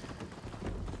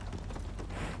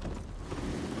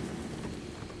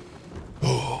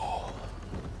 Oh.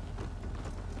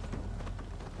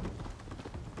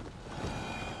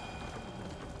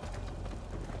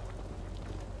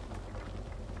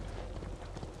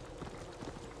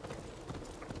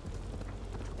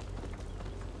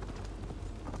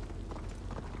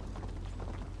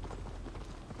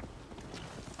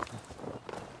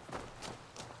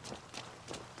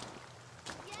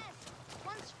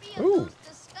 Ooh.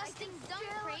 Disgusting dump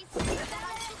crates that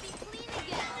should be clean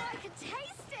again. I can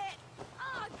taste it.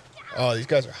 Oh, these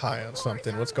guys are high on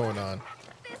something. What's going on?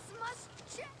 This must.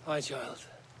 Hi, child.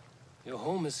 Your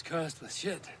home is cursed with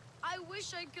shit. I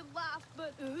wish I could laugh,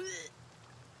 but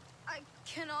I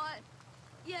cannot.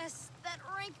 Yes, that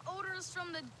rank odor is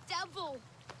from the devil.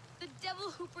 The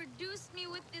devil who produced me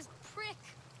with this prick.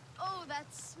 Oh,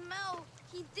 that smell.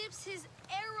 He dips his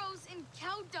arrows in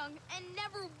cow dung and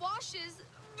never washes.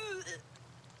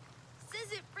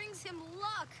 Says it brings him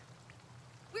luck.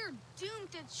 We're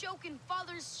doomed to choke in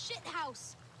Father's shit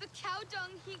house. The cow dung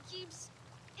he keeps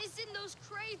is in those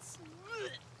crates.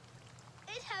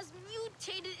 It has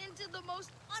mutated into the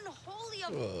most unholy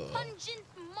of pungent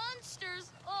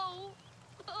monsters. Oh,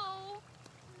 oh.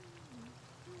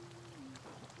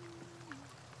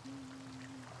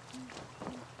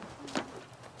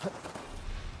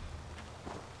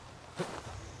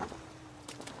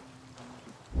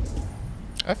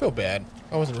 I feel bad.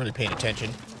 I wasn't really paying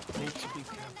attention.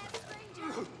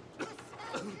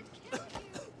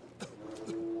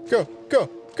 Go, go,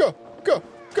 go, go,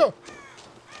 go.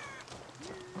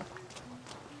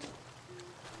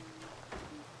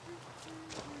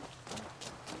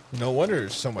 No wonder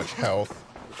there's so much health.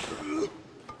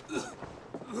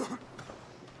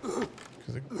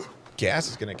 Because the gas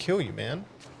is going to kill you, man.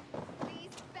 These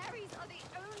berries are the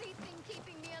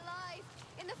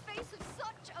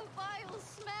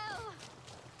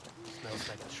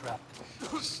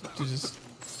Just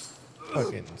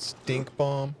fucking stink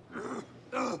bomb.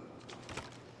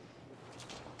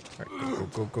 Alright,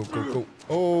 go.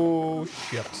 Oh,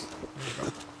 shit.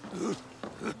 There we go.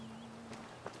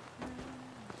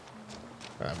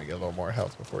 Let me get a little more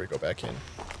health before we go back in.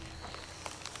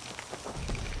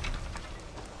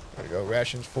 There we go.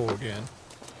 Rations full again.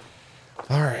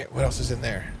 Alright, what else is in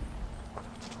there?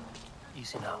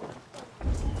 Easy now.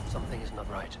 Something is not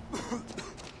right.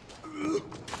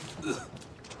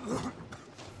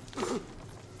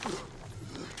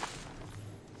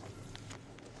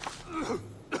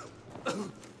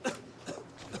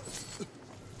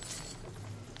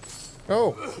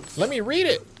 Oh, let me read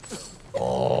it.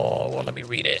 Oh, well, let me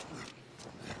read it.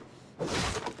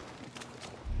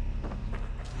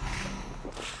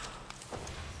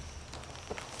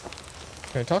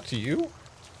 Can I talk to you?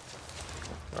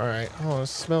 Alright. Oh, the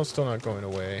smell's still not going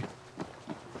away.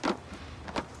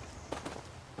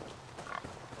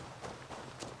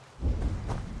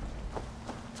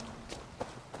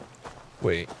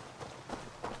 Wait.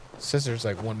 It says there's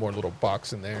like one more little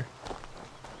box in there.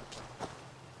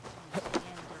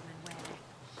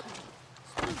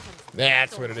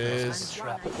 That's what it is.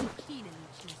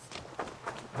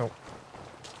 Nope.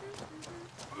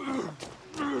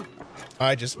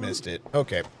 I just missed it.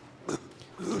 Okay.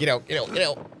 Get out.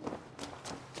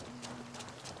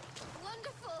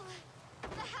 Wonderful. The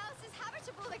house is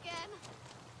habitable again.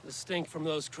 The stink from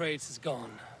those crates is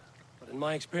gone. But in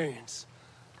my experience,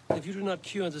 if you do not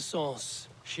cure the sauce,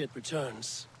 shit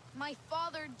returns. My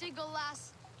father,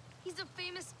 Digolas, he's a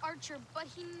famous archer, but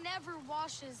he never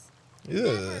washes. Ugh.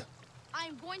 Never.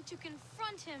 I'm going to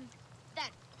confront him.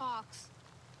 That pox.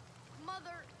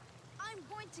 Mother, I'm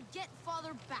going to get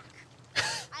father back.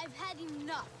 I've had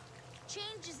enough.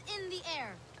 Change is in the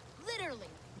air. Literally.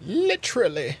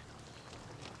 Literally.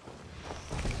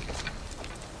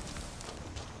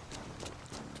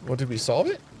 Well, did we solve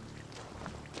it?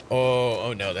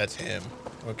 Oh no, that's him.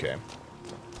 Okay.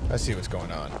 I see what's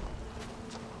going on.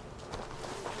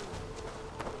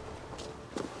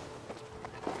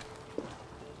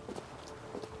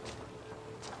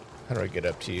 How do I get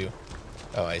up to you?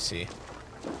 Oh, I see.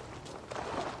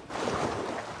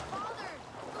 Father,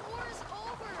 the war is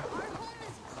over. Our home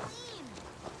is clean.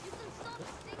 You can stop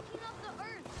stinking up the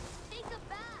earth. Take a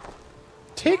bath.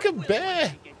 Take a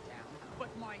bath. Get down, but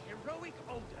my heroic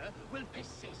odor will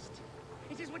persist.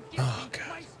 It is what gives Oh, me God.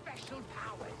 my special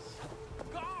powers.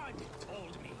 God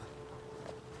told me.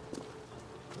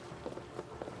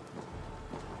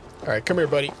 All right, come here,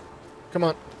 buddy. Come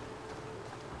on.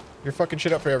 You're fucking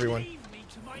shit up for everyone. Leave me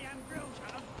to my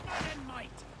ambrosia of mud and might.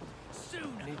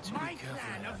 Soon, Need to be my careful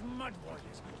clan there. of mud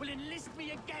warriors will enlist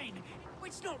me again.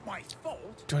 It's not my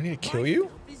fault. Do I need to kill My you?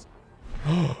 filth is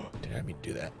Did I mean to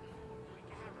do that?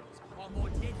 arrows are more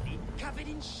deadly, covered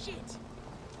in shit.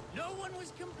 No one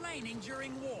was complaining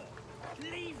during war.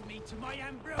 Leave me to my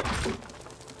ambrosia.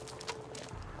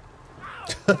 Ow,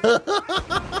 my no!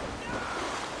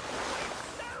 It's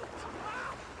soaked!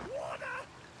 Ah, water!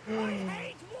 I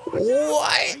hate water!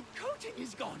 What? My coating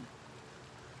is gone.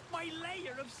 My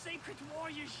layer of sacred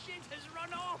warrior shit has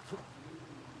run off.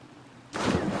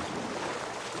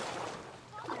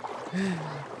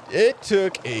 It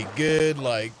took a good,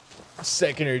 like,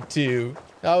 second or two.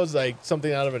 That was like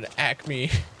something out of an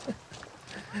Acme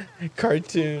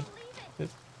cartoon. Believe it.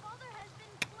 Father has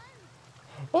been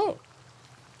cleansed. Oh,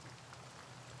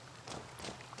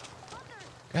 Mother,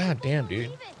 god damn, dude.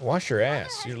 believe it. Wash your Father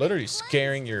ass. has You're been literally cleansed.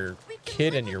 scaring your We can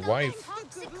kid live and your without that wife.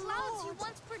 toxic Good clouds you Lord.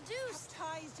 once produced.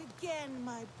 Baptized again,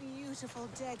 my beautiful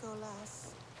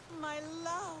Degolas. My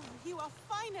love, you are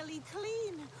finally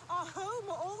clean. Our home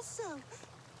also.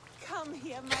 Come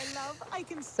here, my love. I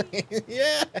can see.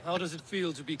 Yeah. How does it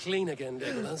feel to be clean again,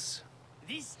 Nicholas?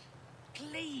 This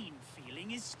clean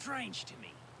feeling is strange to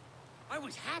me. I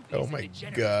was happy Oh as a my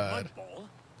degenerate God. mudball.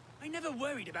 I never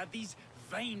worried about these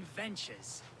vain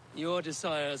ventures. Your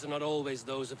desires are not always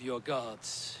those of your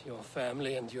gods, your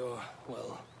family, and your,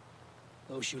 well,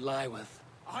 those you lie with.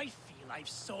 I feel I've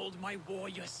sold my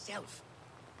warrior self.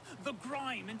 The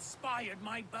grime inspired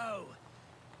my bow.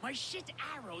 My shit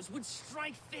arrows would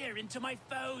strike fear into my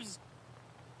foes'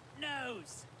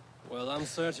 nose. Well, I'm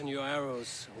certain your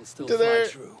arrows will still To fly their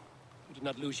true. You did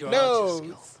not lose your archer skill.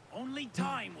 No. Only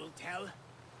time will tell.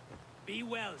 Be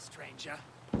well, stranger.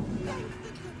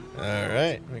 All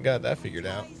right, we got that figured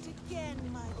out. Baptized again,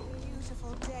 my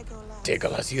beautiful Degolas.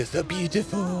 Nicholas, you're so My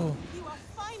beautiful. love, you are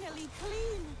finally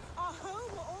clean. Our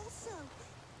home also.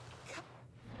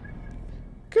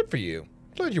 Good for you.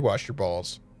 Glad you washed your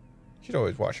balls. You should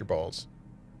always wash your balls.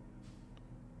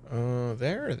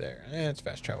 There or there? It's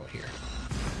fast travel here.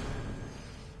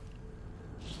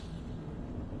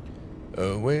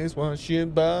 Always wash your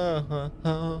balls.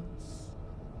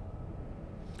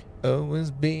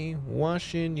 Always be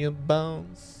washing your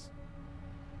balls.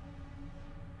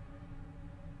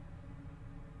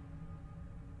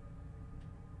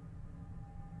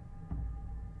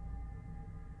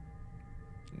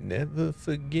 Never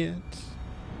forget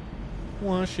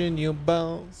washing your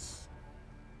balls.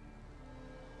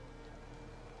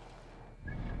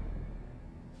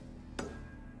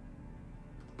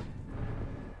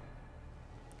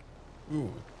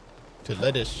 Ooh, to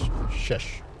lettuce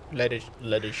shush, lettuce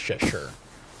shusher.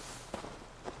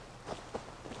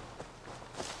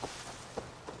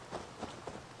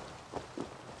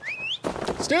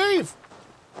 Steve!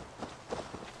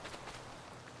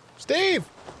 Steve!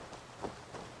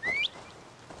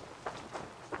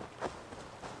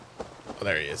 Oh,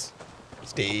 there he is.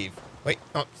 Steve. Wait,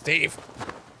 oh, Steve.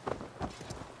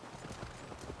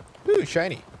 Ooh,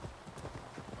 shiny.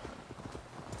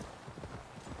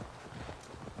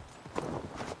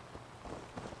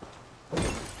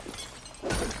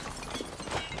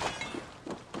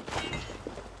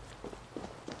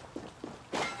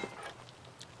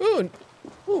 Ooh,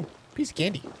 ooh, piece of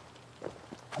candy.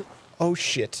 Oh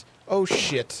shit. Oh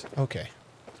shit. Okay.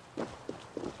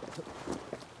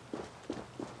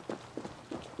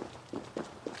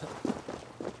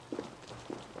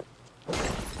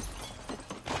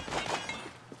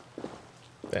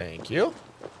 Thank you.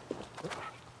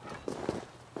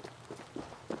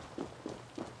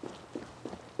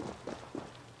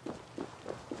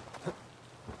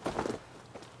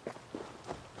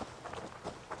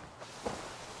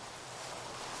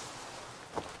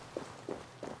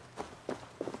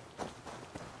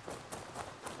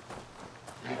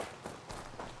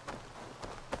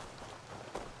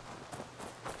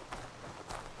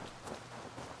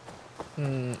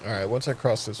 Alright, once I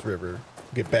cross this river,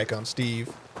 get back on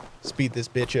Steve, speed this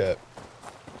bitch up.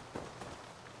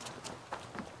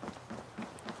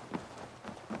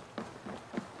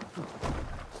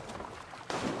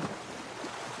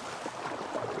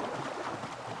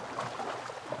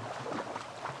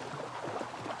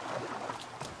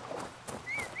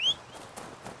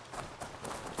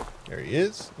 There he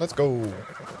is. Let's go.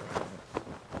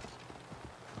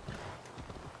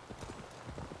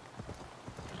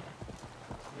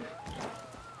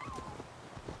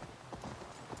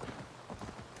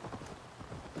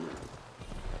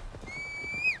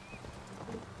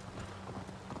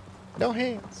 No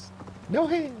hands. No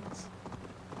hands.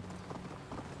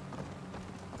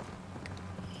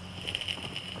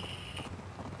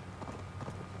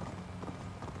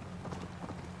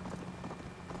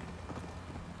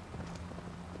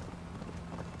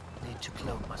 Need to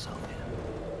cloak myself here.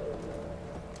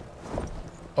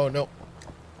 Oh no.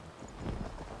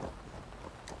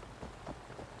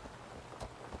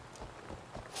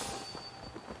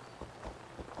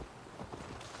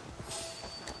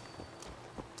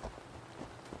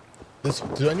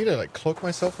 Do I need to like cloak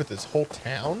myself with this whole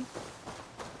town?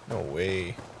 No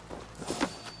way.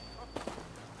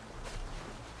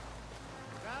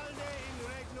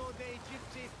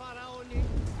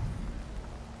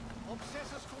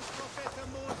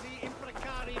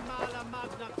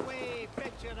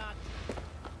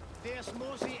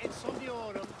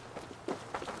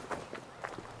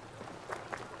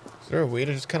 Is there a way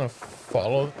to just kind of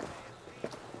follow?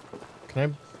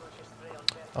 Can I?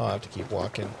 Oh, I have to keep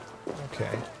walking.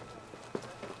 Okay.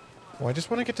 Well, I just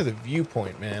want to get to the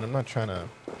viewpoint, man. I'm not trying to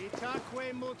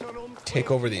take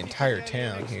over the entire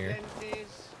town here.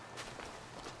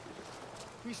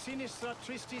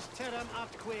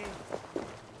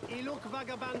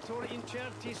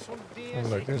 Oh,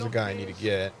 look, there's a guy I need to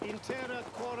get.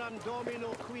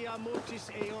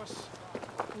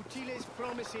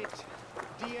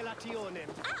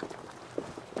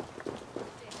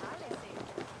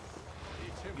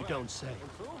 You don't say.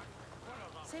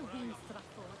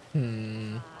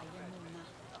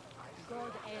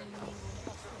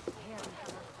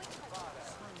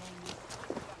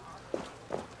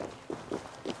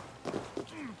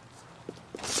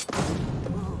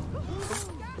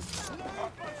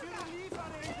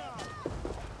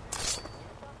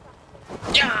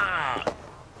 Yeah!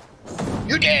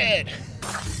 You're dead!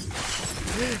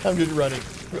 I'm just running.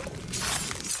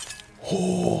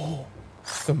 Oh,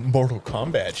 some Mortal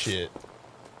Kombat shit.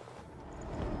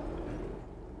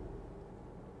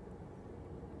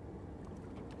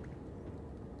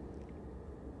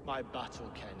 My battle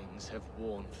kennings have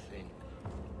worn thin.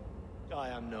 I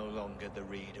am no longer the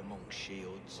reed among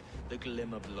shields, the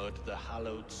glimmer blood, the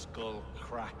hallowed skull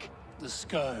crack, The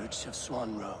scourge of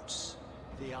Swan Roads.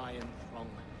 the iron throng,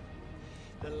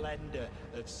 the lender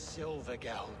of silver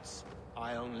gelds.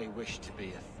 I only wish to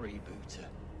be a freebooter.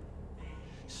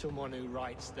 Someone who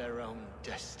writes their own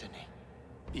destiny.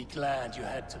 Be glad you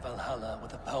head to Valhalla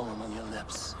with a poem on your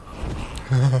lips.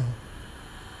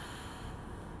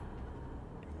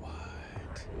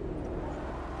 What?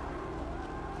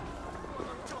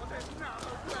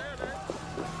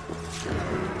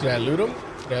 Did I loot him?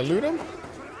 Did I loot him?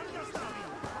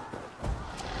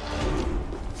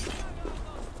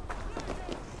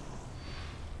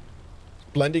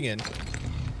 Blending in.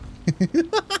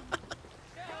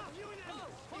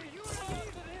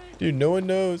 Dude, no one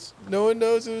knows. No one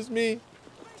knows it was me.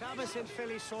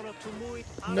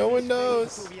 No one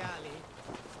knows.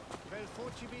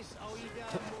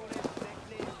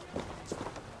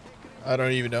 I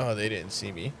don't even know how they didn't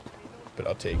see me, but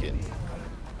I'll take it.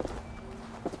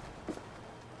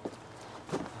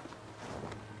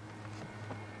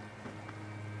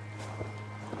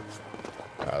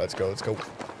 Alright, let's go, let's go.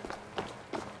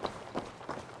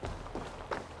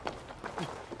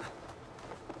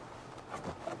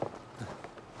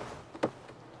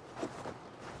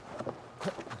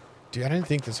 Dude, I didn't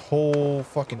think this whole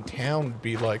fucking town would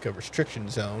be like a restriction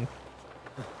zone.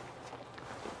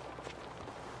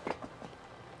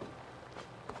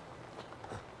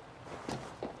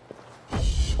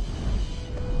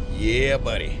 Yeah,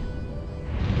 buddy.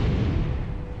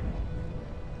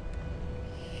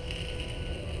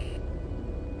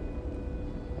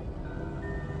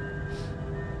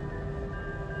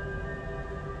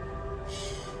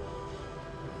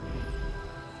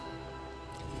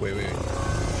 Wait, wait, wait.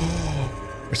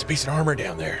 There's a piece of armor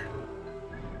down there.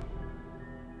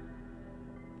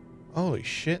 Holy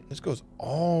shit, this goes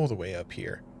all the way up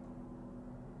here.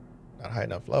 Not high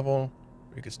enough level.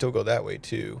 We could still go that way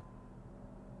too.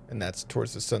 And that's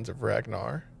towards the Sons of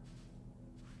Ragnar.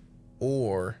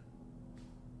 Or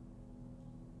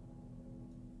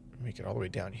make it all the way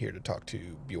down here to talk to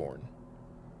Bjorn.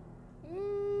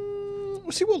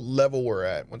 We'll see what level we're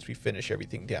at once we finish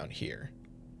everything down here.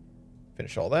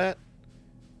 Finish all that.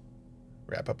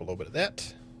 Wrap up a little bit of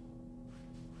that.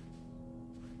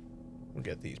 We'll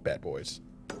get these bad boys.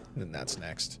 And then that's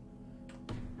next.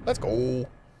 Let's go.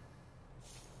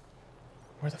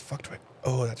 Where the fuck do I...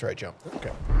 Oh, that's right, jump.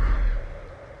 Okay.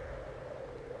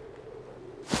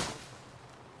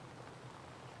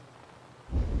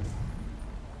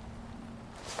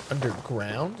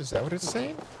 Underground? Is that what it's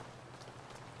saying?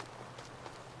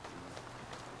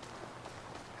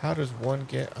 How does one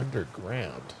get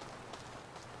underground?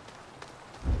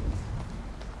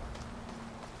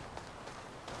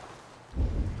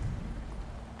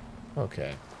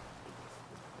 Okay.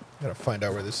 Gotta find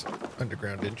out where this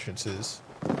underground entrance is.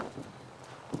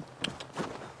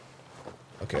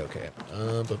 Okay, okay.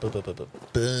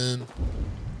 Boom.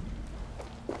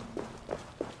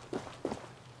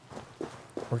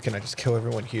 Or can I just kill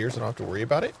everyone here so I don't have to worry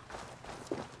about it?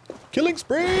 Killing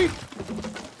spree!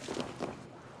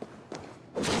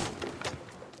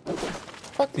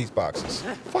 Fuck these boxes.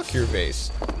 Fuck your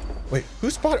vase. Wait, who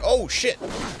spotted? Oh, shit.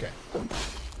 Okay.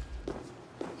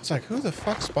 It's like, who the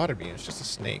fuck spotted me? It's just a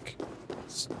snake.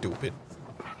 Stupid.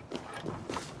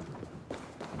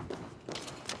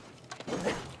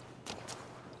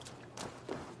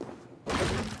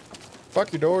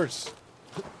 Fuck your doors.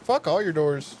 Fuck all your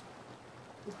doors.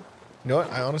 You know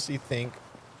what? I honestly think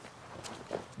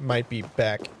might be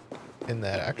back in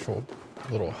that actual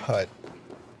little hut.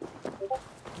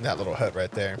 That little hut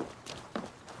right there.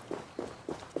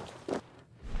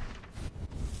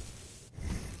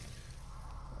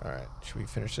 Alright, should we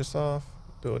finish this off?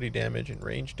 Ability damage and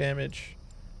range damage.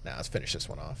 Nah, let's finish this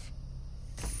one off.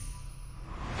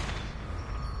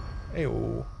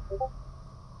 Ayo.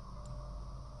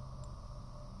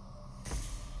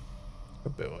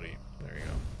 Ability. There you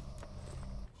go.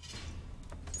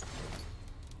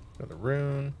 Another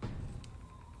rune.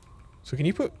 So can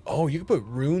you put... Oh, you can put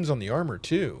runes on the armor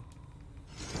too.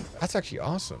 That's actually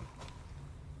awesome.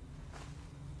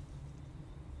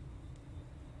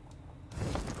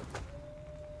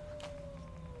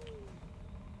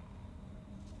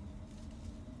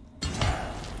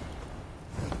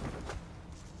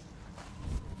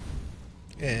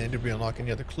 And did we unlock any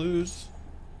other clues?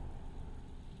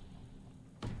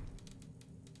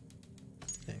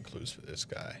 And clues for this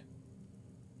guy.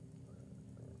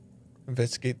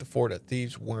 Investigate the fort at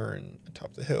Thieves' Warren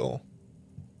atop the hill,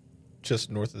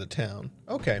 just north of the town.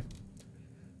 Okay.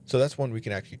 So that's one we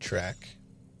can actually track.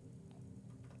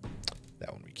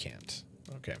 That one we can't.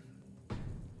 Okay.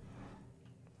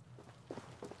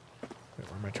 Wait,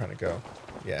 where am I trying to go?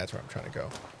 Yeah, that's where I'm trying to go.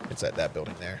 It's at that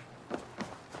building there.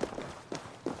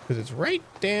 Because it's right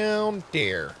down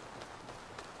there.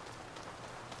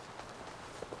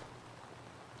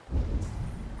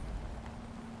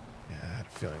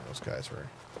 feeling those guys were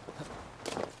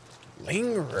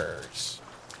lingerers.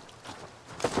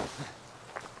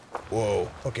 Whoa.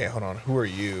 Okay, hold on. Who are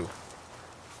you?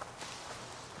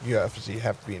 You obviously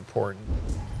have to be important.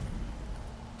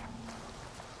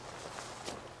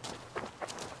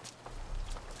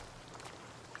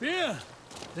 Yeah,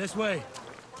 this way.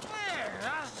 Yeah,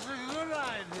 that's a good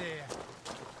idea.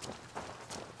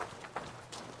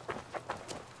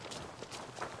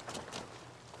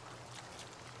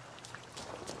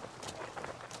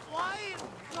 Why in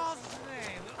God's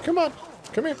name? Come on.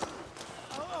 Come here.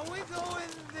 Are we going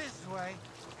this way?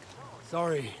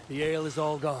 Sorry, the ale is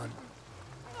all gone.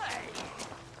 Hey,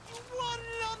 what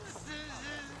nonsense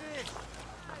is this?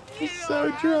 He's You so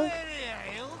don't have drunk.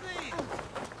 any ale, do you?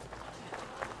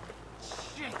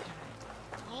 Chicken,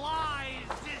 lies,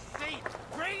 deceit,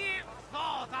 bring it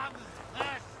forth, I'm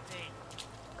thirsty.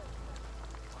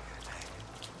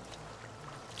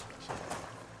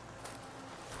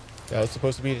 That was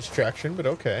supposed to be a distraction, but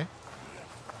okay.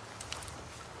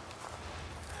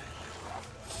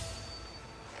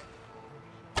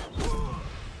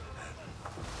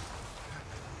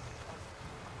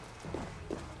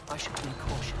 I should be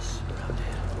cautious around here.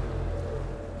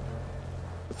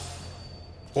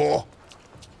 Oh.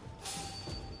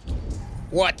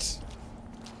 What?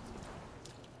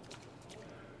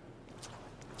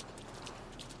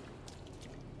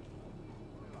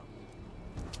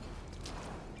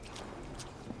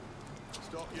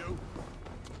 Stop you.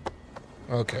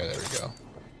 Okay, there we go.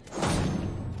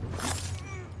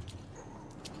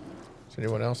 Is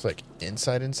anyone else like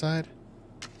inside?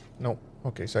 Nope.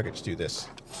 Okay, so I could just do this.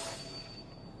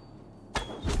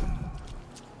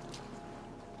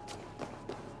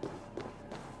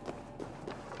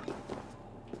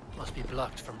 Must be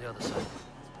blocked from the other side.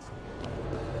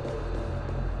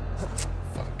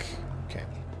 Fuck. Okay.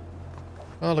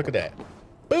 Oh, look at that.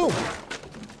 Boom!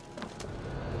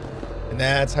 And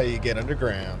that's how you get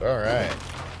underground. Alright.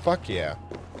 Fuck yeah.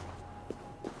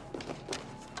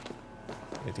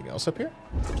 Anything else up here?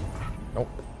 Nope.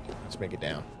 Let's make it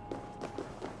down.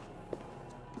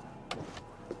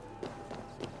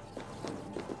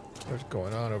 What's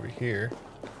going on over here?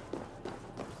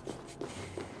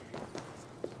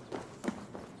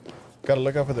 Gotta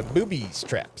look out for the boobies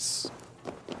traps.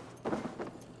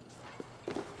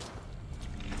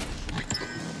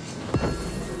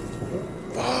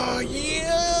 Oh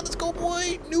yeah! Let's go,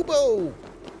 boy! Nubo!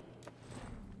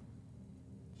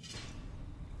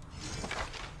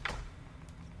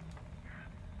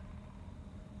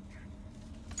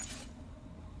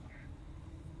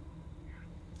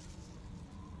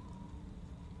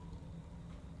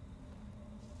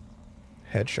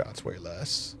 Headshots way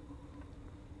less.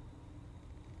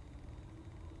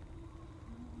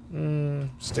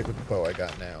 Stick with the bow I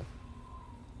got now.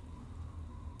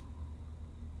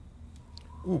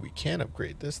 Ooh, we can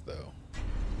upgrade this though.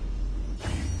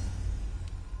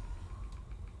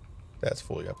 That's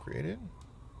fully upgraded.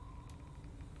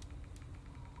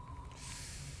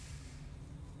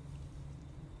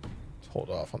 Let's hold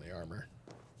off on the armor.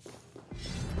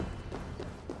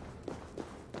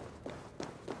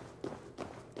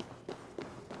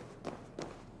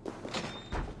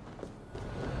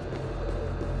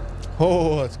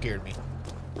 Oh, that scared me.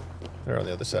 They're on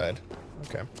the other side.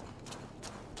 Okay.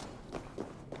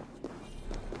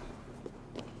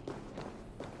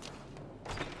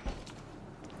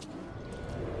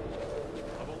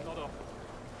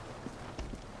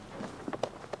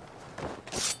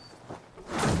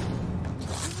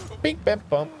 Bink, bam,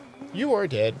 bump. You are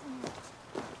dead.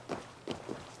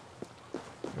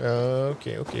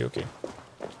 Okay.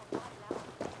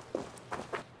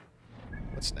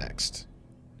 What's next?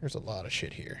 There's a lot of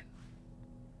shit here.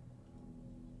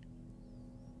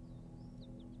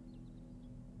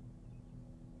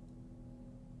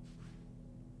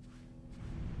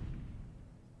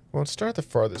 Well, let's start the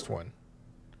farthest one.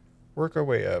 Work our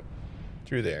way up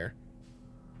through there.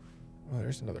 Oh,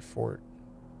 there's another fort.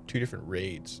 2 different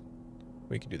raids.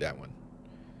 We can do that one.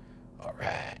 All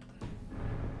right.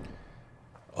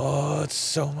 Oh, it's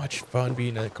so much fun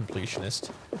being a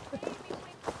completionist.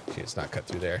 See, it's not cut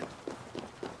through there.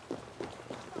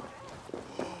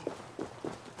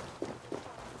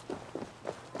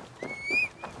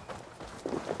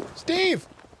 Steve!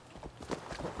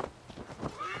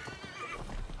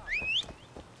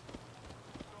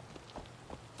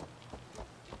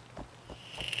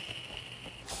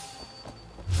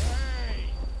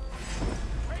 Hey!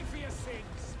 Pray for your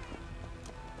sins.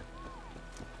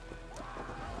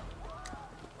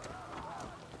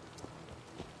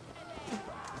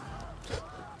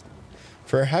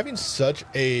 For having such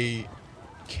a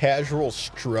casual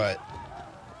strut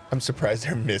I'm surprised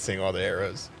they're missing all the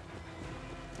arrows.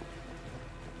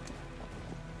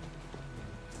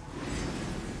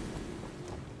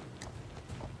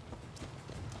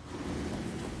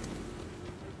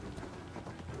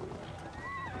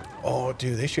 Oh,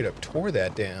 dude, they should have tore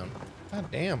that down. God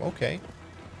damn, okay.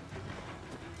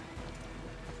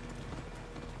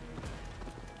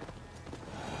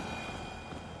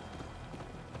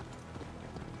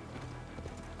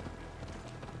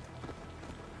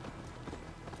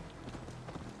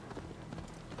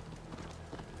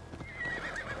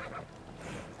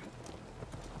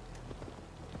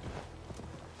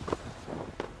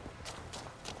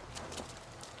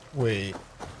 Wait,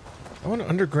 I want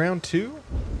underground too?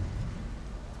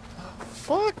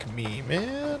 Fuck me,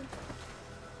 man.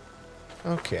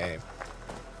 Okay.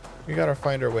 We gotta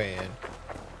find our way in.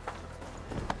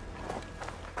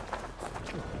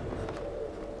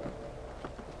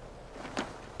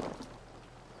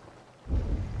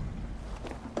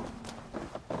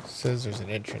 Says there's an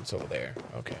entrance over there.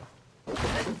 Okay.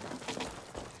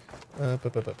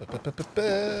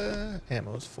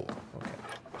 Ammo's full. Okay.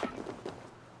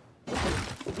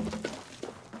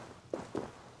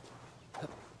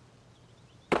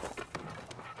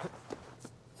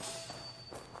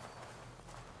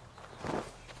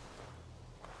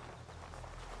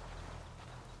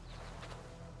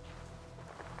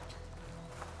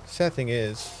 Sad thing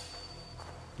is,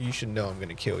 you should know I'm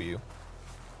gonna kill you.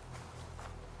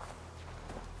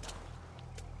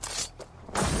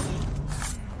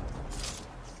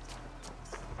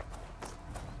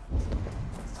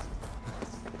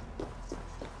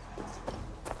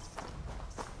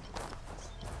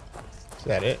 Is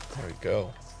that it? There we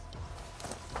go.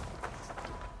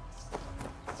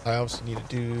 I also need to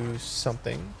do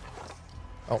something.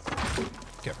 Oh,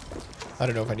 okay. I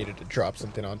don't know if I needed to drop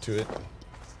something onto it.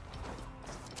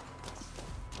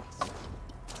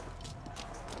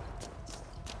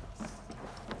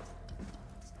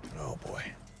 Oh boy.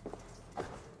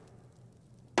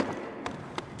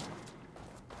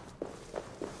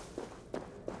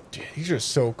 Dude, these are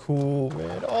so cool,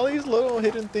 man. All these little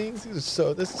hidden things. These are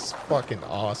so. This is fucking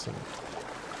awesome.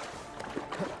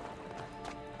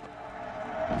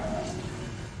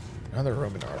 Another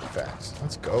Roman artifacts.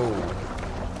 Let's go.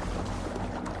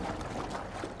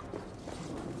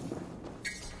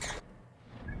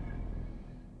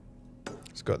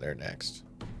 Let's go there next.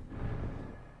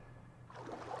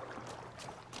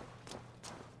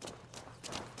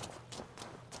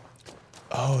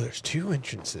 Oh, there's two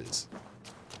entrances.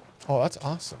 Oh, that's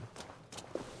awesome.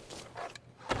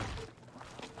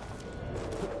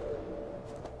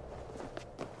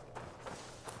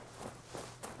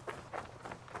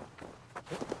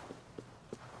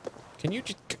 Can you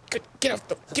just get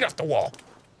off the wall?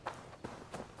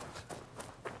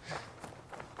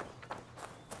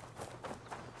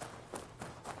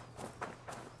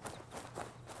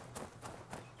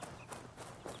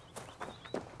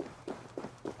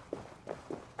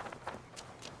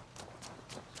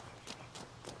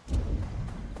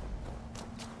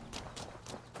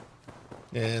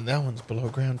 And that one's below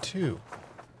ground too.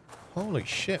 Holy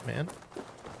shit, man.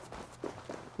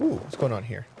 Ooh, what's going on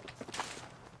here?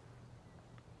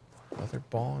 Another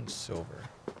ball and silver.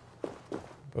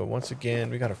 But once again,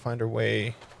 we gotta find our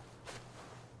way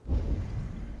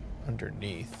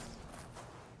underneath.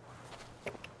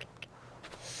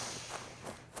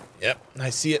 Yep, I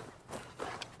see it.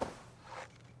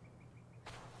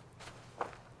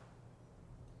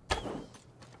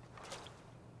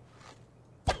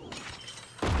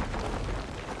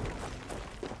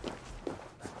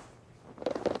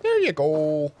 There you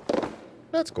go.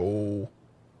 Let's go.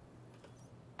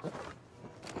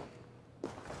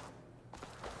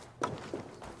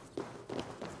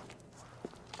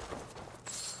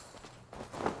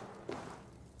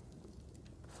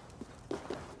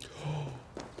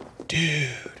 Dude,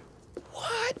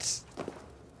 what?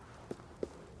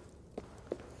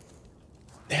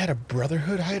 They had a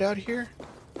Brotherhood hideout here?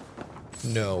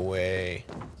 No way.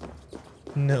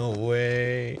 No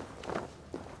way.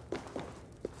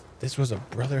 This was a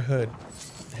Brotherhood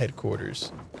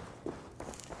headquarters.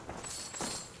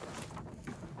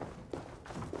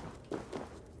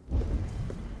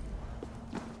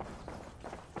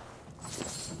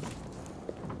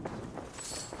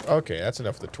 Okay, that's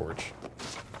enough of the torch.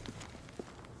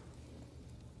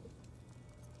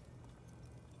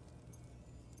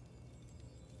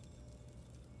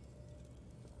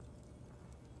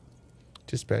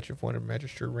 Dispatch of one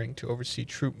magistrate ring to oversee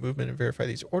troop movement and verify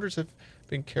these orders have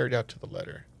been carried out to the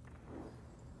letter.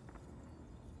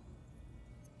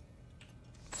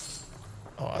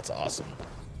 Oh, that's awesome.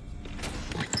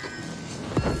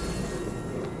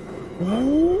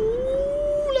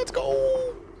 Ooh, let's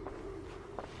go.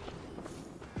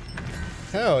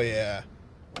 Hell yeah.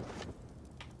 Are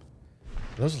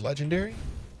those legendary?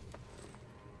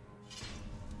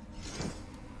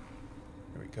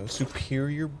 There we go.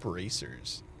 Superior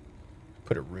bracers.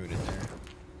 Put a rune in there.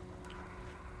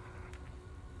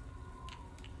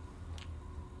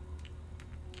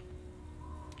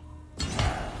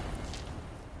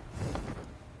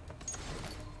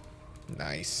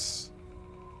 Nice.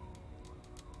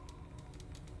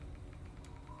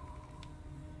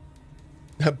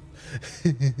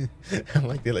 I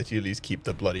like they let you at least keep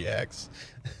the bloody axe.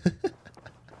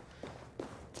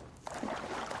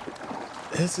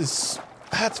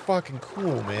 That's fucking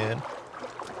cool, man.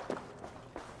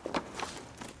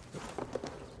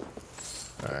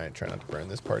 Alright, try not to burn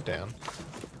this part down.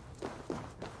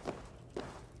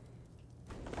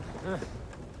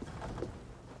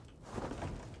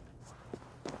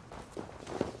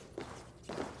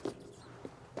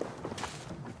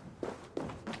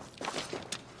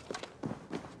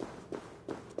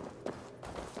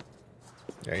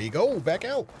 There you go, back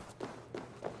out.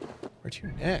 Where to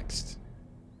next?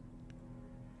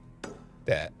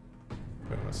 That.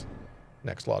 What's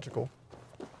next logical?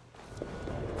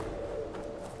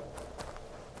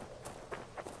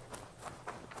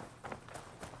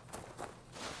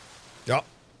 Yup.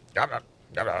 Yup.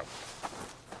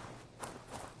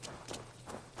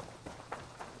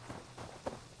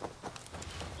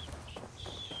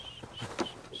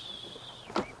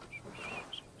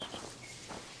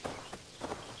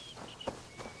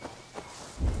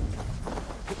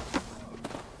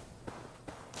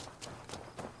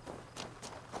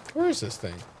 Where is this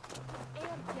thing?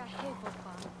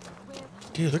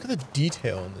 Dude, look at the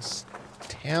detail in this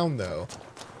town, though.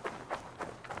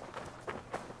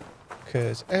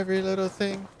 Because every little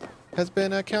thing has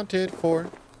been accounted for.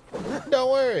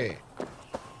 Don't worry.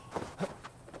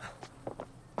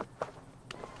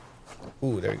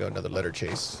 Ooh, there we go. Another letter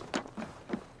chase.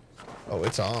 Oh,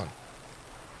 it's on.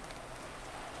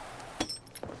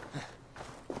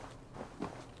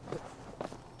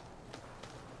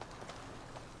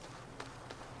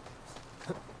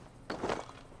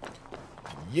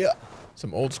 Yeah.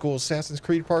 Some old school Assassin's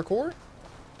Creed parkour.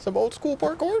 Some old school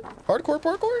parkour. Hardcore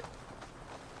parkour.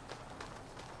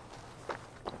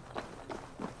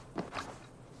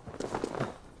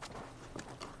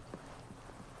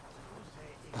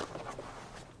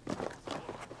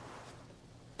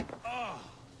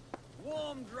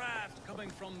 Warm draft coming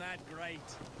from that grate.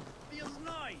 Feels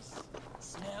nice.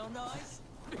 Smell nice?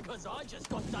 Because I just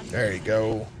got done. There you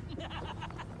go.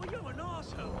 Well, you're an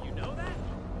arsehole, you know that?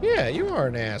 Yeah, you are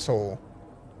an asshole.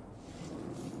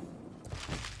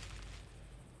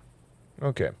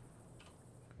 Okay.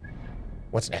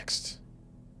 What's next?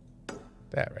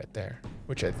 That right there.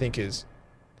 Which I think is...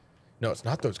 No, it's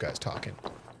not those guys talking.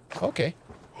 Okay.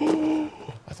 I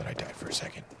thought I died for a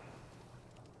second.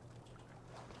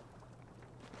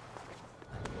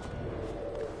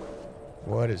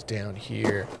 What is down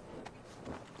here?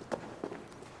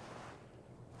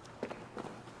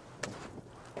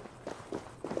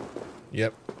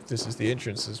 Yep, this is the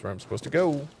entrance. This is where I'm supposed to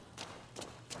go.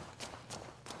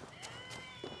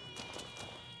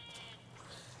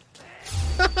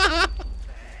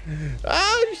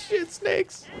 Oh, shit,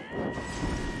 snakes.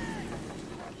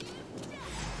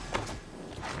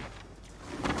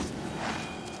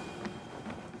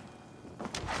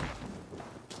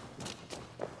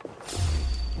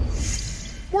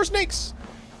 More snakes.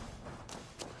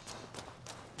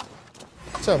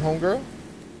 What's up, homegirl?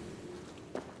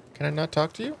 Can I not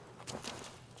talk to you?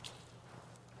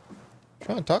 I'm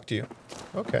trying to talk to you.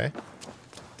 Okay.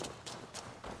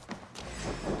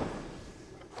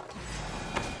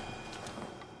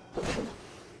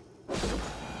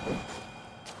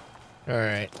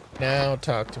 Alright. Now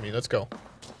talk to me. Let's go.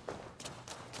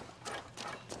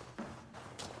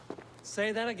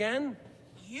 Say that again?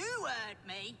 You heard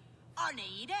me. I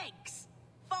need eggs.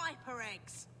 Viper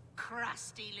eggs.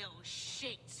 Crusty little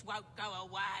shits won't go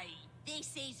away.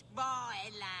 This is my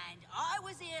land. I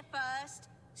was here first.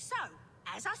 So,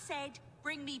 as I said,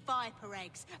 bring me viper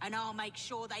eggs, and I'll make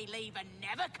sure they leave and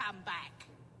never come back.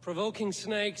 Provoking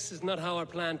snakes is not how I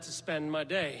plan to spend my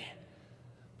day.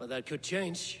 But that could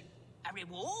change. A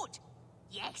reward?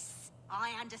 Yes,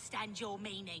 I understand your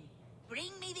meaning.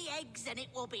 Bring me the eggs and it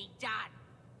will be done.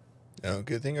 Oh,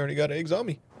 good thing I already got eggs on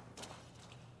me.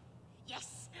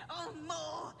 Yes. Oh,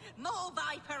 more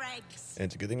viper eggs. And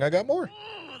it's a good thing I got more.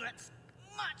 Oh, that's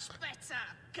much better.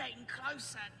 Getting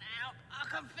closer now. I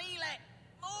can feel it.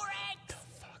 More eggs.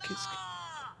 The fuck is...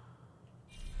 Ah!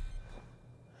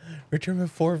 Return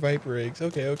with 4 viper eggs.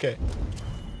 Okay, okay.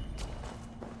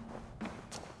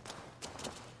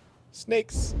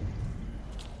 Snakes.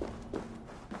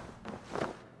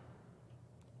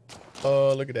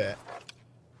 Oh, look at that.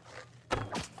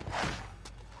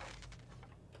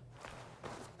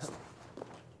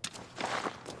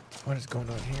 What is going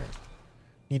on here?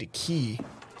 Need a key.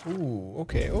 Ooh,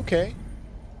 okay, okay.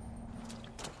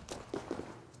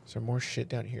 Is there more shit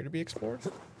down here to be explored?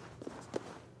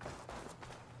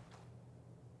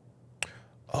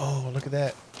 Oh, look at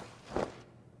that.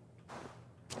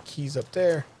 Key's up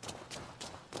there.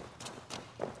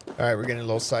 Alright, we're getting a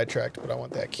little sidetracked, but I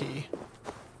want that key.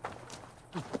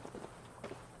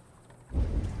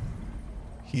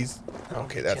 He's...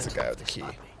 Okay, that's the guy with the key.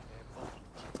 I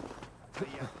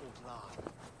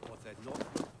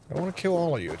don't want to kill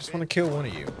all of you. I just want to kill one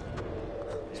of you.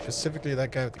 Specifically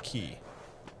that guy with the key.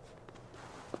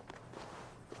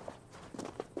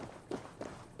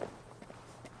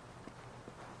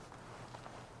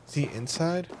 Is he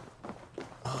inside?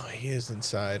 Oh, he is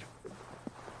inside.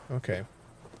 Okay.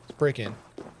 Let's break in.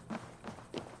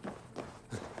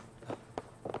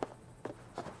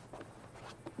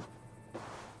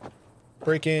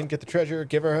 Break in, get the treasure,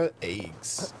 give her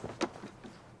eggs.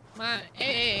 My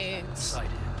eggs.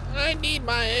 I need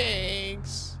my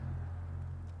eggs.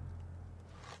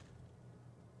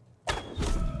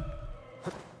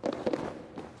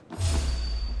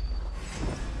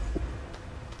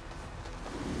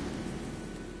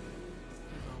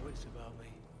 What's about me?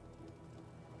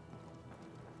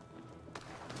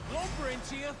 Lumber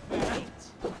into your feet.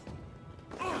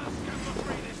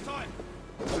 This time.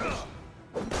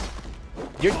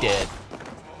 You're dead.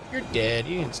 You're dead.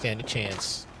 You didn't stand a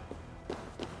chance.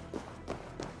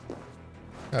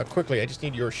 Quickly, I just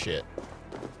need your shit.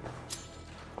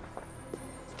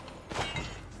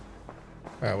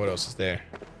 Alright, what else is there?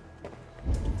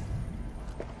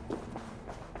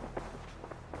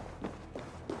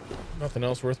 Nothing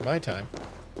else worth my time.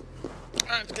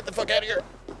 Alright, let's get the fuck out of here.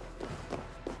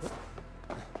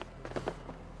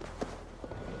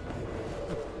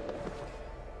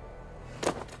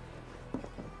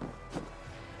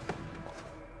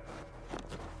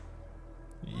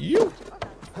 You.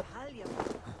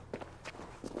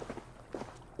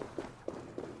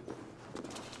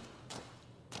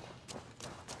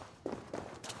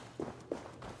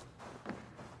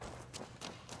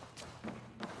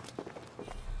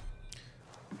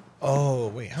 Oh,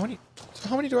 wait, how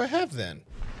many do I have then?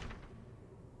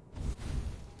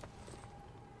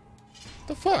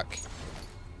 The fuck?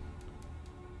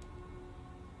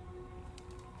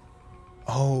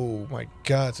 Oh my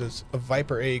god, so it's a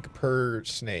viper egg per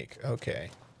snake.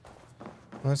 Okay.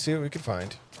 Let's see what we can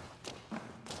find.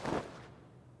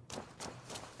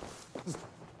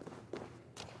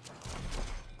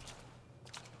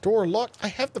 Door locked? I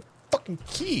have the fucking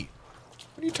key.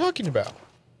 What are you talking about?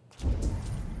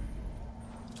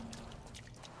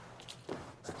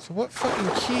 So what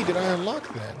fucking key did I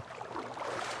unlock then?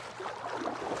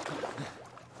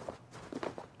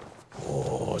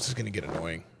 Oh, this is gonna get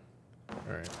annoying.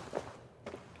 Alright.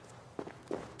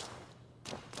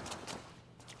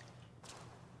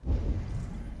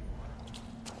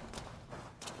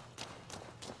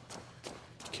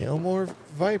 Kill more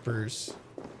vipers.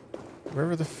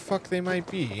 Wherever the fuck they might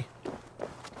be.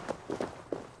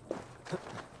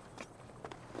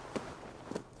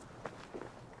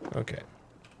 Okay.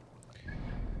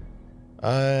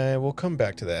 I will come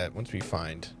back to that once we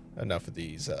find enough of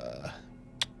these, Well,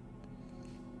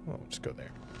 just go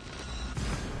there.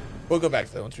 We'll go back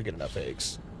to that once we get enough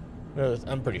eggs.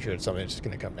 I'm pretty sure it's something that's just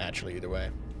going to come naturally either way.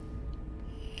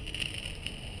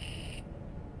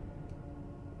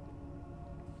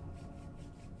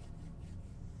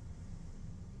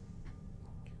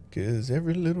 Cause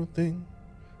every little thing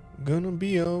gonna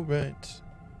be alright.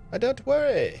 I don't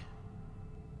worry.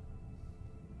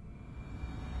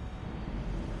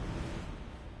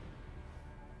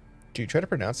 Dude, try to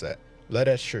pronounce that.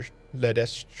 Leicestershire.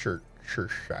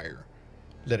 Leicestershire.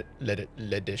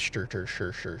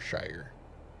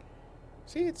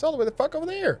 See, it's all the way the fuck over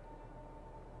there.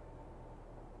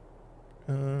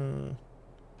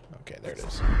 Okay, there it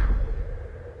is.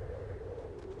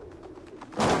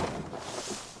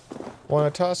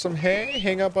 Want to toss some hay?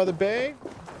 Hang out by the bay?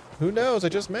 Who knows? I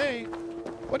just may.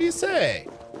 What do you say?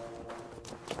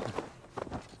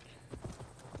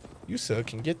 You sir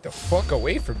can get the fuck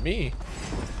away from me.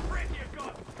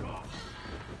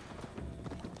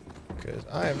 Because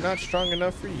I am not strong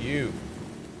enough for you.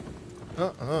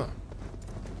 Uh-uh.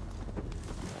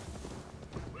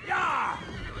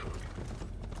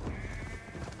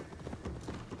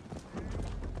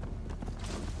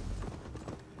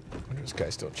 This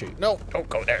guy's still cheating. No, don't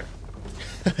go there.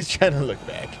 I was trying to look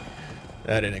back.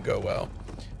 That didn't go well.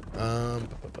 Wait,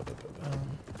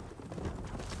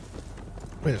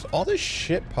 there's all this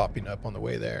shit popping up on the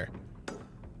way there.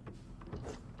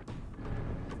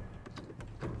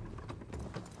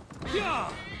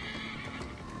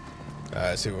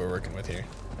 Let's see what we're working with here.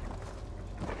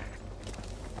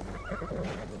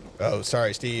 Oh,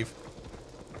 sorry, Steve.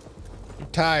 I'm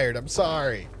tired. I'm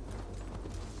sorry.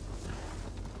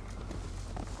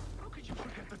 How could you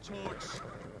forget the torch?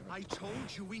 I told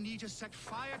you we need to set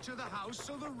fire to the house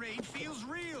so the raid feels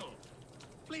real.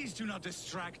 Please do not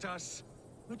distract us.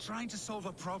 We're trying to solve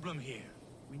a problem here.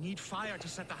 We need fire to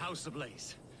set the house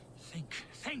ablaze.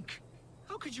 Think.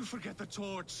 How could you forget the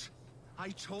torch? I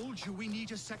told you we need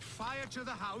to set fire to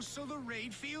the house so the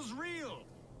raid feels real.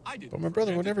 But my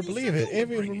brother would never believe it.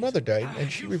 Even when my mother died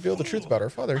and she revealed the truth about her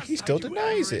father, he still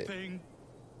denies it.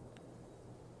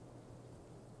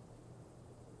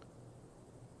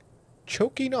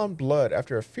 Choking on blood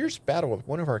after a fierce battle with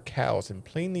one of our cows and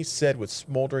plainly said with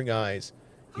smoldering eyes,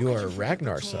 "You are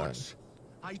Ragnar's son."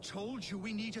 I told you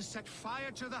we need to set fire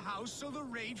to the house so the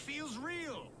raid feels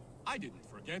real. I didn't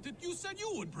forget it. You said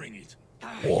you would bring it.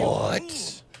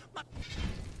 What?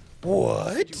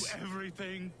 What? Do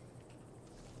everything.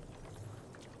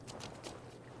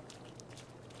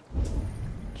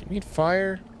 Do you need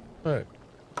fire? Look.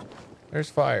 There's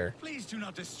fire. Please do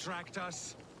not distract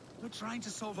us. We're trying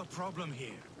to solve a problem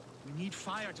here. We need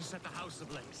fire to set the house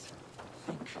ablaze.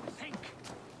 Think.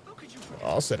 How could you forget?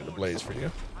 I'll set it ablaze for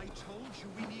you. I told you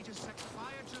we need to set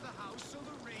fire to the house so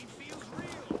the raid feels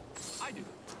real. I didn't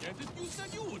forget it. You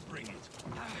said you would bring it.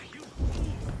 You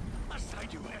fool! Must I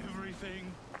do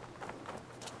everything?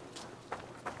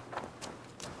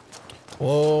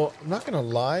 Well, I'm not gonna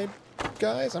lie,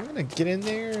 guys. I'm gonna get in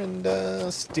there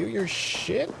and steal your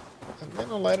shit. I'm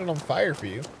gonna light it on fire for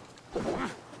you.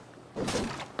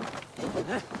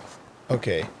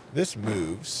 Okay, this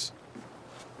moves,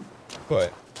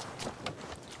 but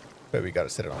we gotta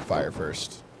set it on fire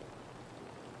first.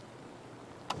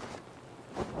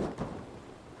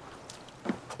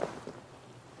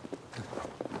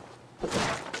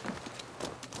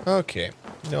 Okay,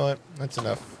 you know what? That's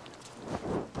enough.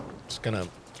 Just gonna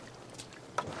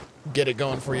get it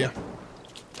going for you.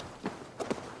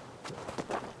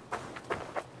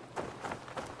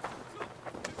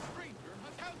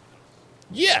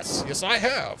 Yes, I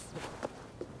have.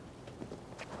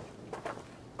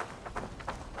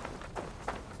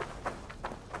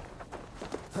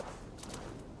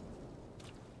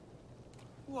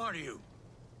 Who are you?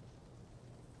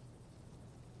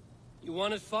 You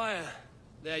wanted fire.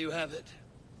 There you have it.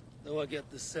 Though I get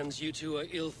the sense you two are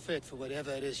ill fit for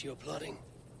whatever it is you're plotting.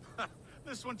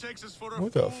 This one takes us for a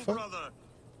What the fool, fuck? brother.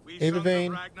 We Ava sons of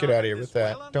Vane, Ragnar get out of had here this with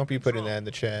that. well under Don't be putting control. that in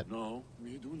the chat. No,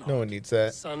 we do not. No one needs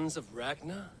that. Sons of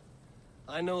Ragnar?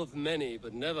 I know of many,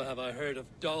 but never have I heard of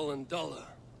Doll and Dollar.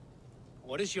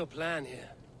 What is your plan here?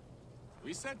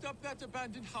 We set up that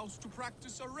abandoned house to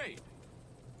practice a raid.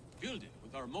 Build it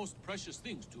with our most precious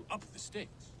things to up the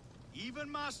stakes.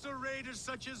 Even master raiders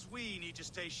such as we need to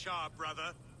stay sharp,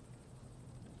 brother.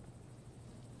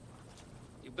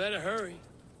 You better hurry.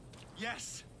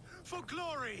 Yes, for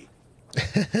glory.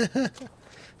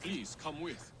 Please come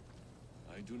with.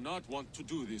 I do not want to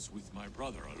do this with my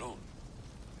brother alone.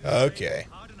 Okay,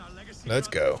 let's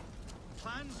go.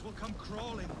 Clans will come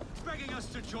crawling, begging us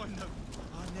to join them.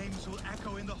 Our names will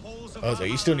echo in the halls of I was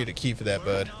like, you still need a key for that,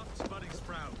 bud. Budding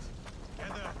sprout.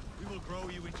 Together, we will grow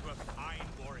you into a fine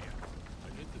warrior. I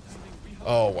get the feeling we have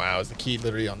Oh wow, is the key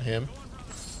literally on him?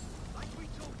 Like we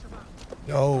talked about.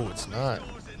 No, it's not.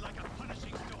 Doors in like a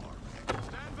punishing storm.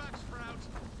 Stand back, Sprout,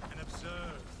 and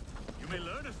observe. You may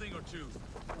learn a thing or two.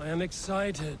 I am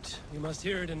excited. You must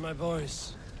hear it in my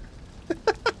voice.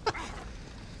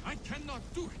 I cannot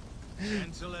do it.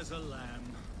 Gentle as a lamb.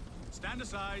 Stand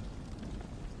aside.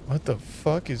 What the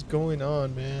fuck is going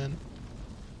on, man?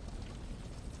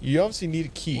 You obviously need a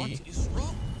key. What is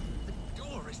wrong? The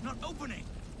door is not opening.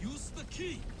 Use the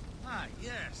key. Ah,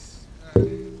 yes. Where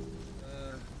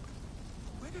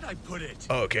did I put it?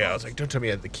 Okay, I was like, don't tell me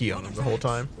I had the key on him the whole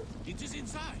time. It is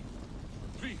inside.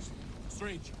 Please,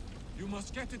 stranger, you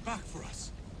must get it back for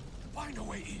us. Find a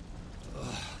way in.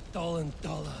 Doll and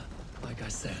Dollar, like I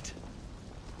said.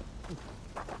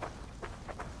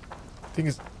 Thing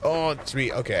is, oh,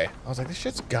 sweet. Okay, I was like, this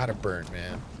shit's gotta burn,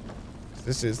 man.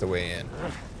 This is the way in.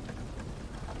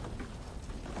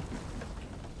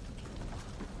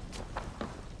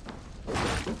 I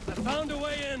found a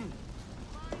way in.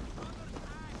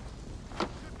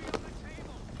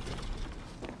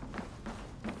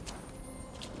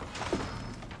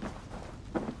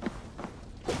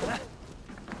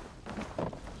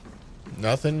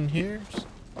 Nothing here.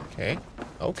 Okay,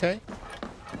 okay.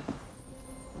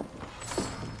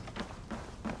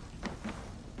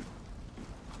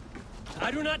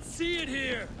 I do not see it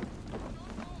here.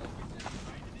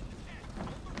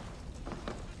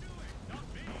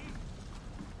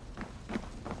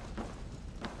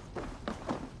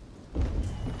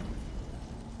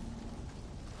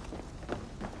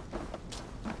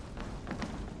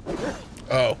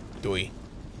 Oh, Dewey.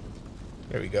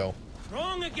 There we go.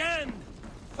 Wrong again.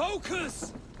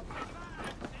 Focus.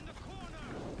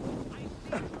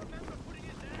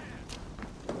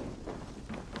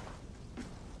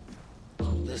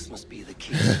 This must be the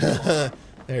key.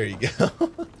 There you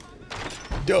go.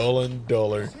 Dull and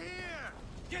duller.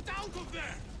 Get out of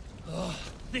there. Oh,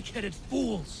 thick-headed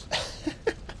fools.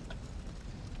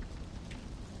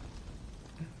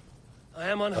 I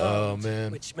am unharmed,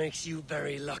 man. which makes you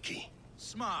very lucky.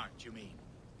 Smart, you mean?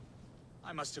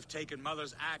 I must have taken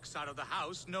Mother's axe out of the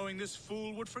house, knowing this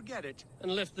fool would forget it.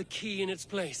 And left the key in its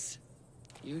place.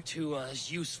 You two are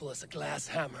as useful as a glass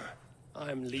hammer.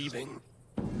 I'm leaving.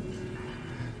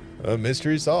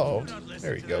 Mystery solved. Do not listen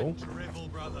There you to go. that drivel,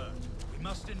 brother. We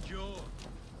must endure.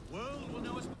 World will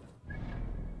know us.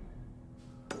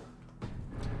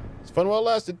 It's fun while it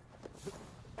lasted.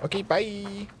 Okay,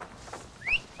 bye.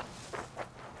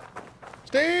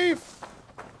 Steve!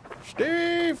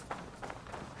 Steve!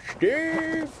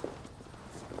 Steve!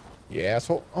 You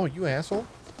asshole. Oh, you asshole.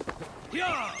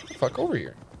 Yeah. Fuck over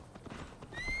here.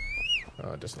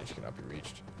 Oh, destination cannot be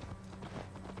reached.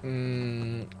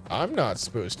 I'm not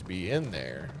supposed to be in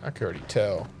there. I can already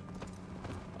tell.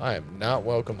 I am not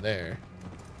welcome there.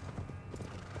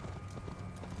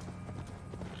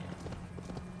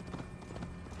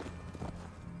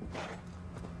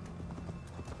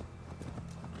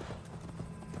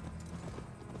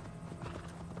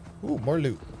 Ooh, more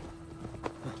loot.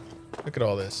 Look at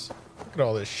all this. Look at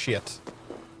all this shit.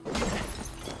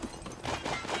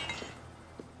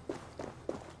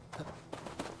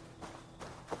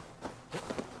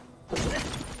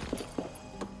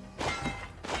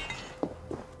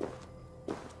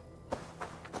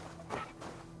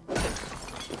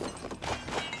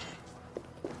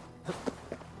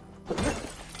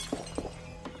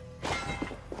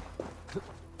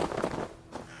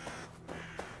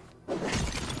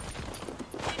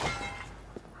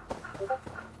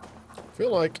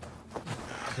 Feel like,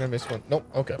 did I miss one? Nope.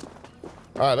 Okay.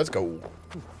 All right, let's go.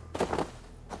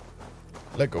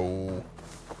 Let go.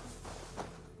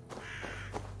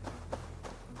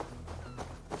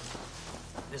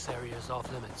 This area is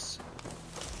off limits.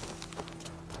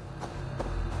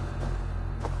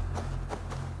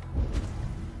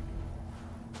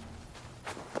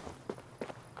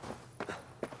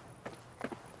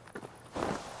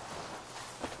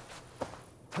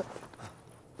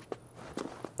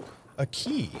 A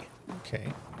key.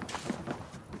 Okay.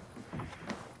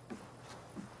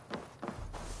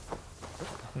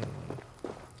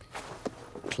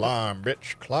 Climb,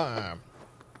 bitch, climb.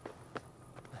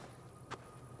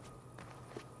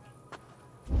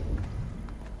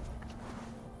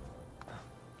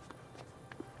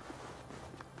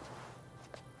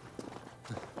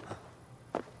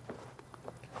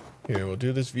 Here, we'll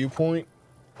do this viewpoint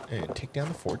and take down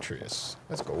the fortress.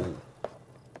 Let's go.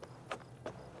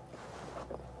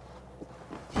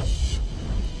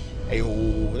 Hey,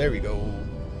 oh, there we go.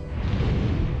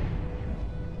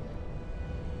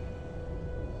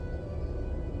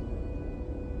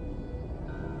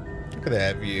 Look at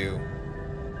that view.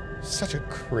 Such a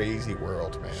crazy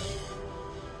world, man.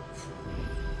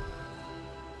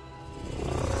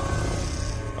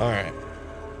 All right.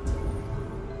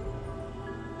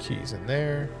 Keys in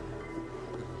there.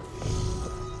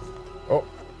 Oh,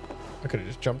 I could have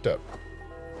just jumped up.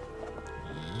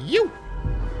 You.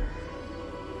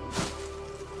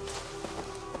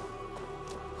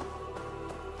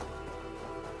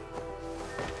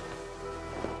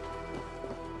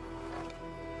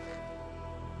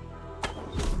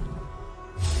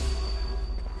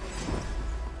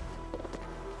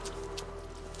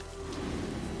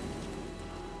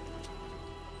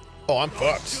 Oh, I'm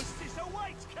fucked.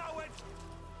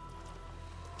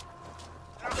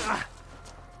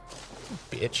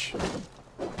 Bitch.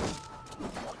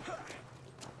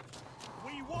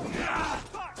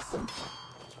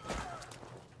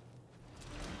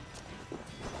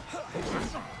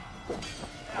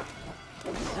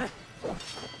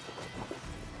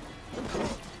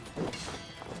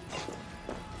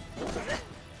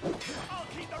 I'll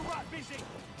keep the rat busy.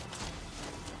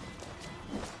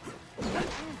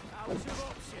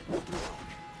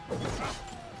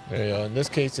 There you go. In this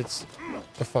case, it's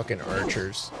the fucking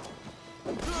archers.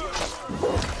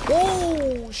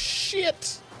 Oh,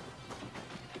 shit!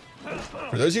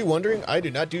 For those of you wondering, I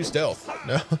do not do stealth.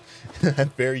 No, I'm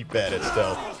very bad at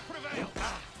stealth.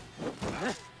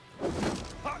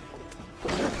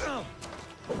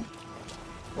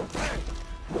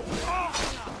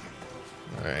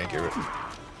 get rid.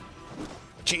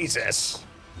 Jesus.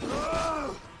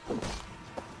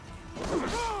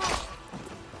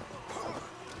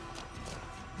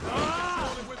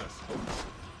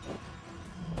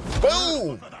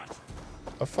 Boom!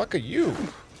 The fuck are you?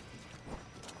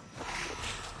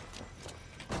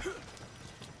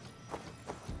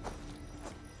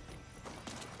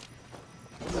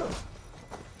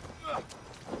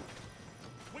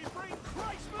 We bring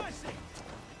Christ's mercy.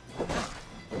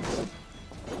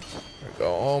 There we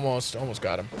go. Almost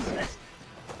got him.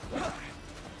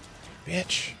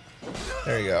 Bitch.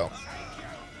 There you go.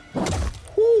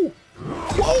 Woo!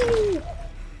 Whoa!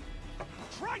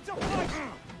 Try to fight.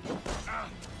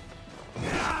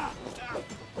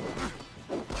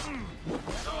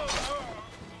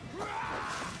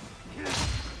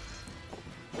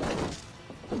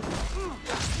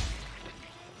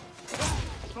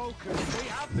 Focus. We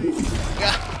have these.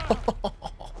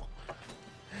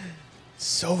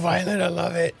 So violent, I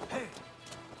love it.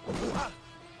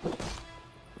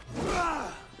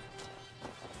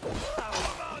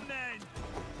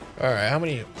 All right, how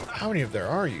many of there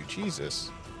are you? Jesus.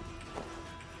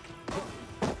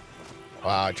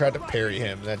 Wow, I tried to parry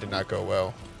him. That did not go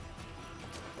well.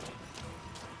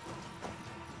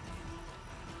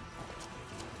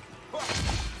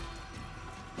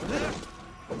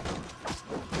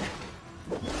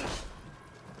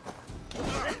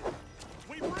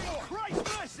 We bring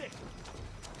Christ's mercy.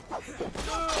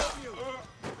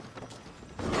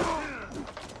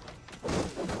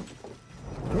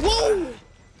 Whoa!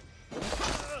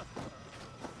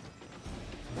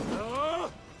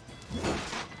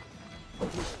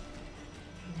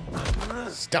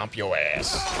 Stomp your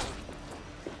ass.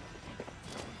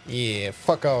 Yeah,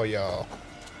 fuck all y'all.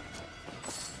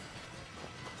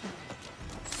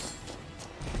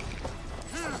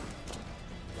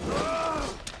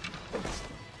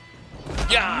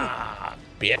 Yeah,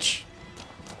 bitch.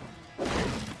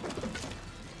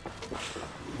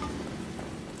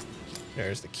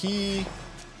 There's the key.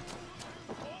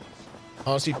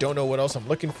 Honestly, don't know what else I'm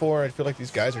looking for. I feel like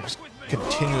these guys are just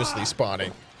continuously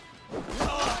spawning.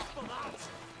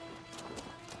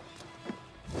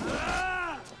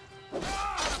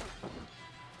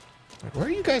 Like, where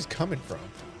are you guys coming from?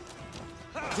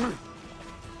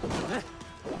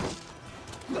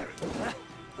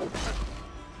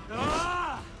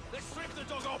 Let's strip the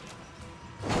dog up.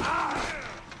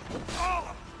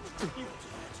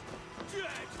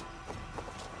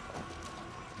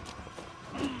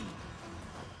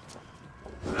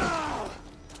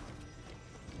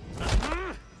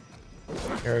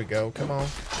 There we go. Come on.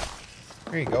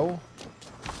 There you go.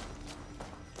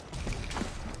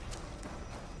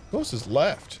 Who else is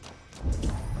left?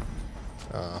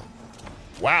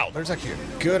 Wow, there's actually a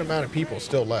good amount of people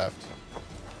still left.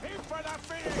 In for the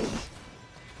finish.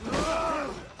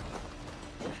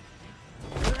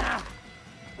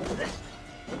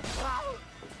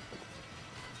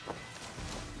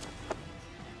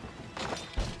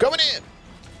 Coming in!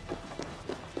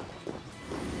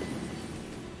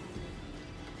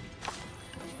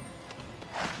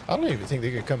 I don't even think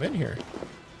they could come in here.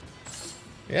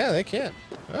 Yeah, they can.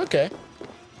 Okay.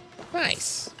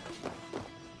 Nice.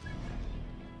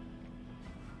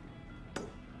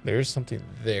 There's something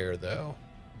there, though.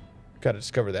 Gotta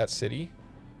discover that city.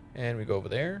 And we go over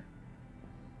there.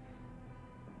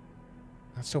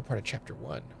 That's still part of chapter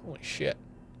 1. Holy shit.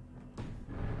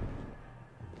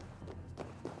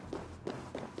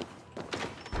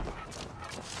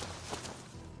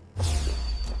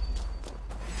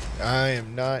 I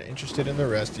am not interested in the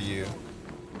rest of you.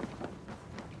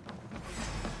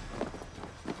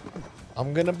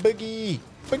 I'm gonna boogie!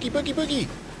 Boogie, boogie, boogie!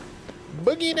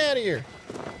 Boogieing out of here!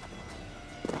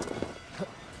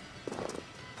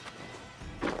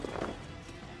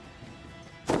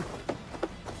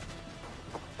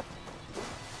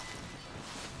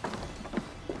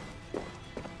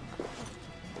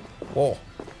 Whoa.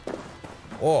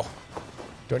 Whoa.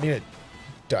 Do I need to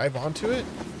dive onto it?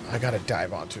 I gotta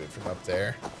dive onto it from up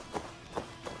there.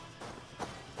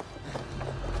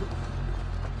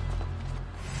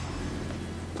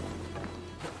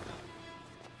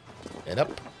 And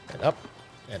up, and up,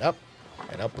 and up,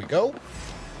 and up we go.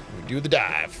 We do the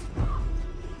dive.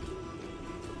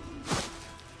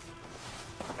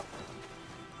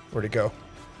 Where'd it go?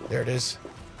 There it is.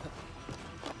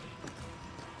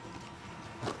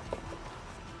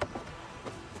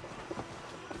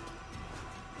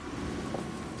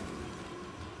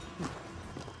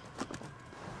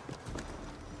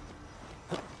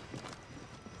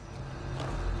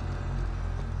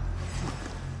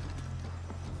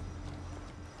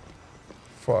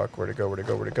 Fuck, where'd it go, where'd it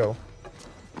go, where'd it go?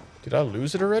 Did I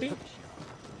lose it already?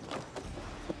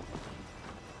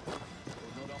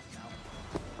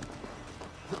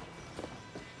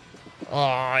 Oh,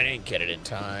 I didn't get it in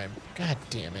time. God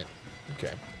damn it.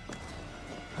 Okay.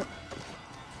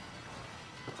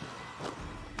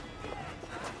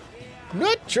 I'm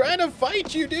not trying to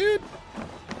fight you, dude.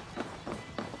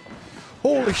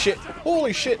 Holy shit.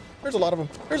 Holy shit. There's a lot of them.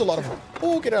 There's a lot of them.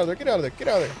 Oh, get out of there. Get out of there. Get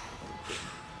out of there.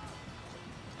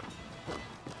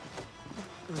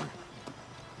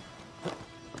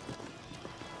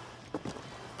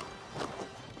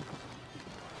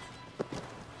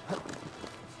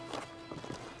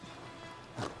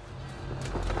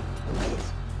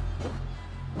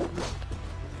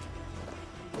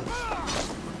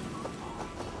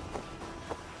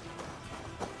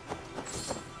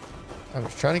 I'm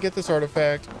just trying to get this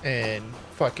artifact and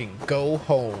fucking go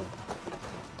home.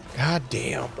 God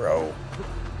damn, bro.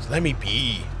 Just let me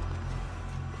be.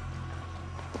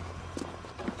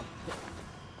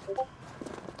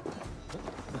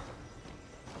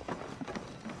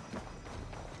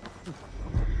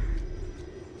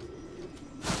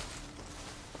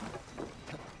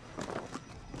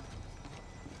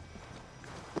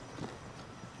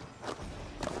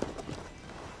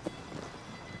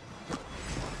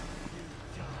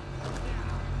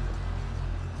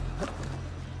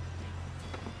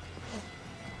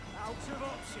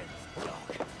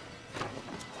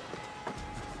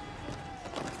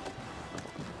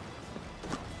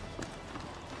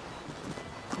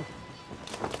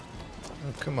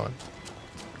 Oh, come on.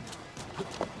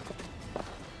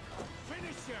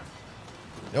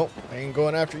 Nope, I ain't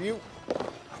going after you.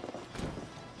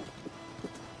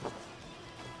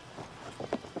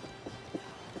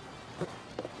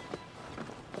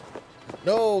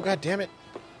 No, god damn it.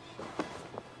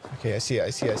 Okay, I see it, I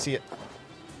see it, I see it.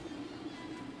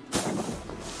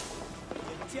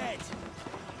 You're dead.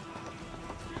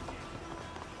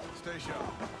 Stay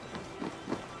sharp.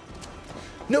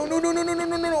 No, no, no, no, no, no,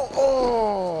 no, no, no.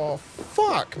 Oh,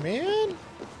 fuck, man.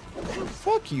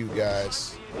 Fuck you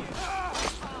guys.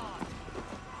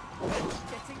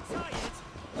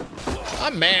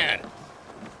 I'm mad.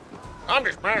 I'm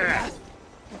just mad.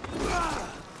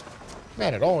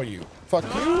 Mad at all you. Fuck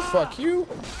you, fuck you.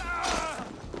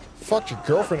 Fucked your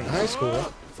girlfriend in high school.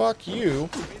 Fuck you.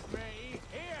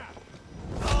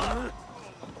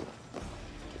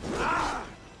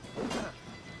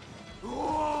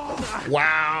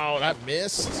 Wow, that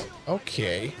missed.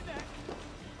 Okay.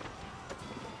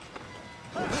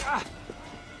 We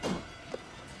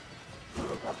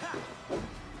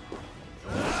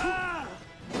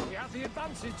have the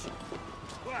advantage.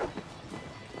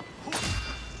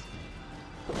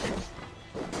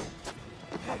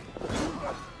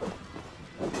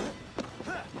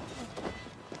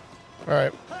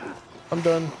 Alright. I'm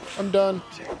done. I'm done.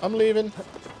 I'm leaving.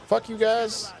 Fuck you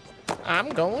guys. I'm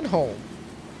going home.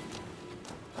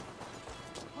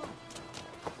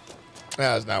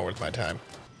 That was not worth my time.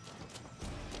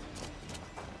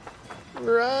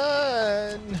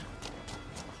 Run!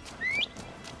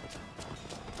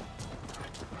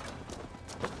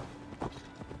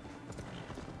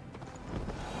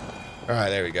 Alright,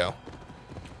 there we go.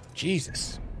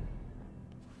 Jesus.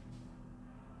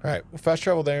 Alright, we'll fast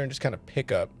travel there and just kind of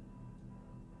pick up.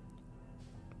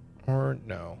 Or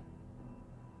no.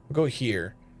 We'll go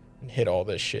here and hit all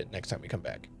this shit next time we come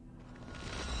back.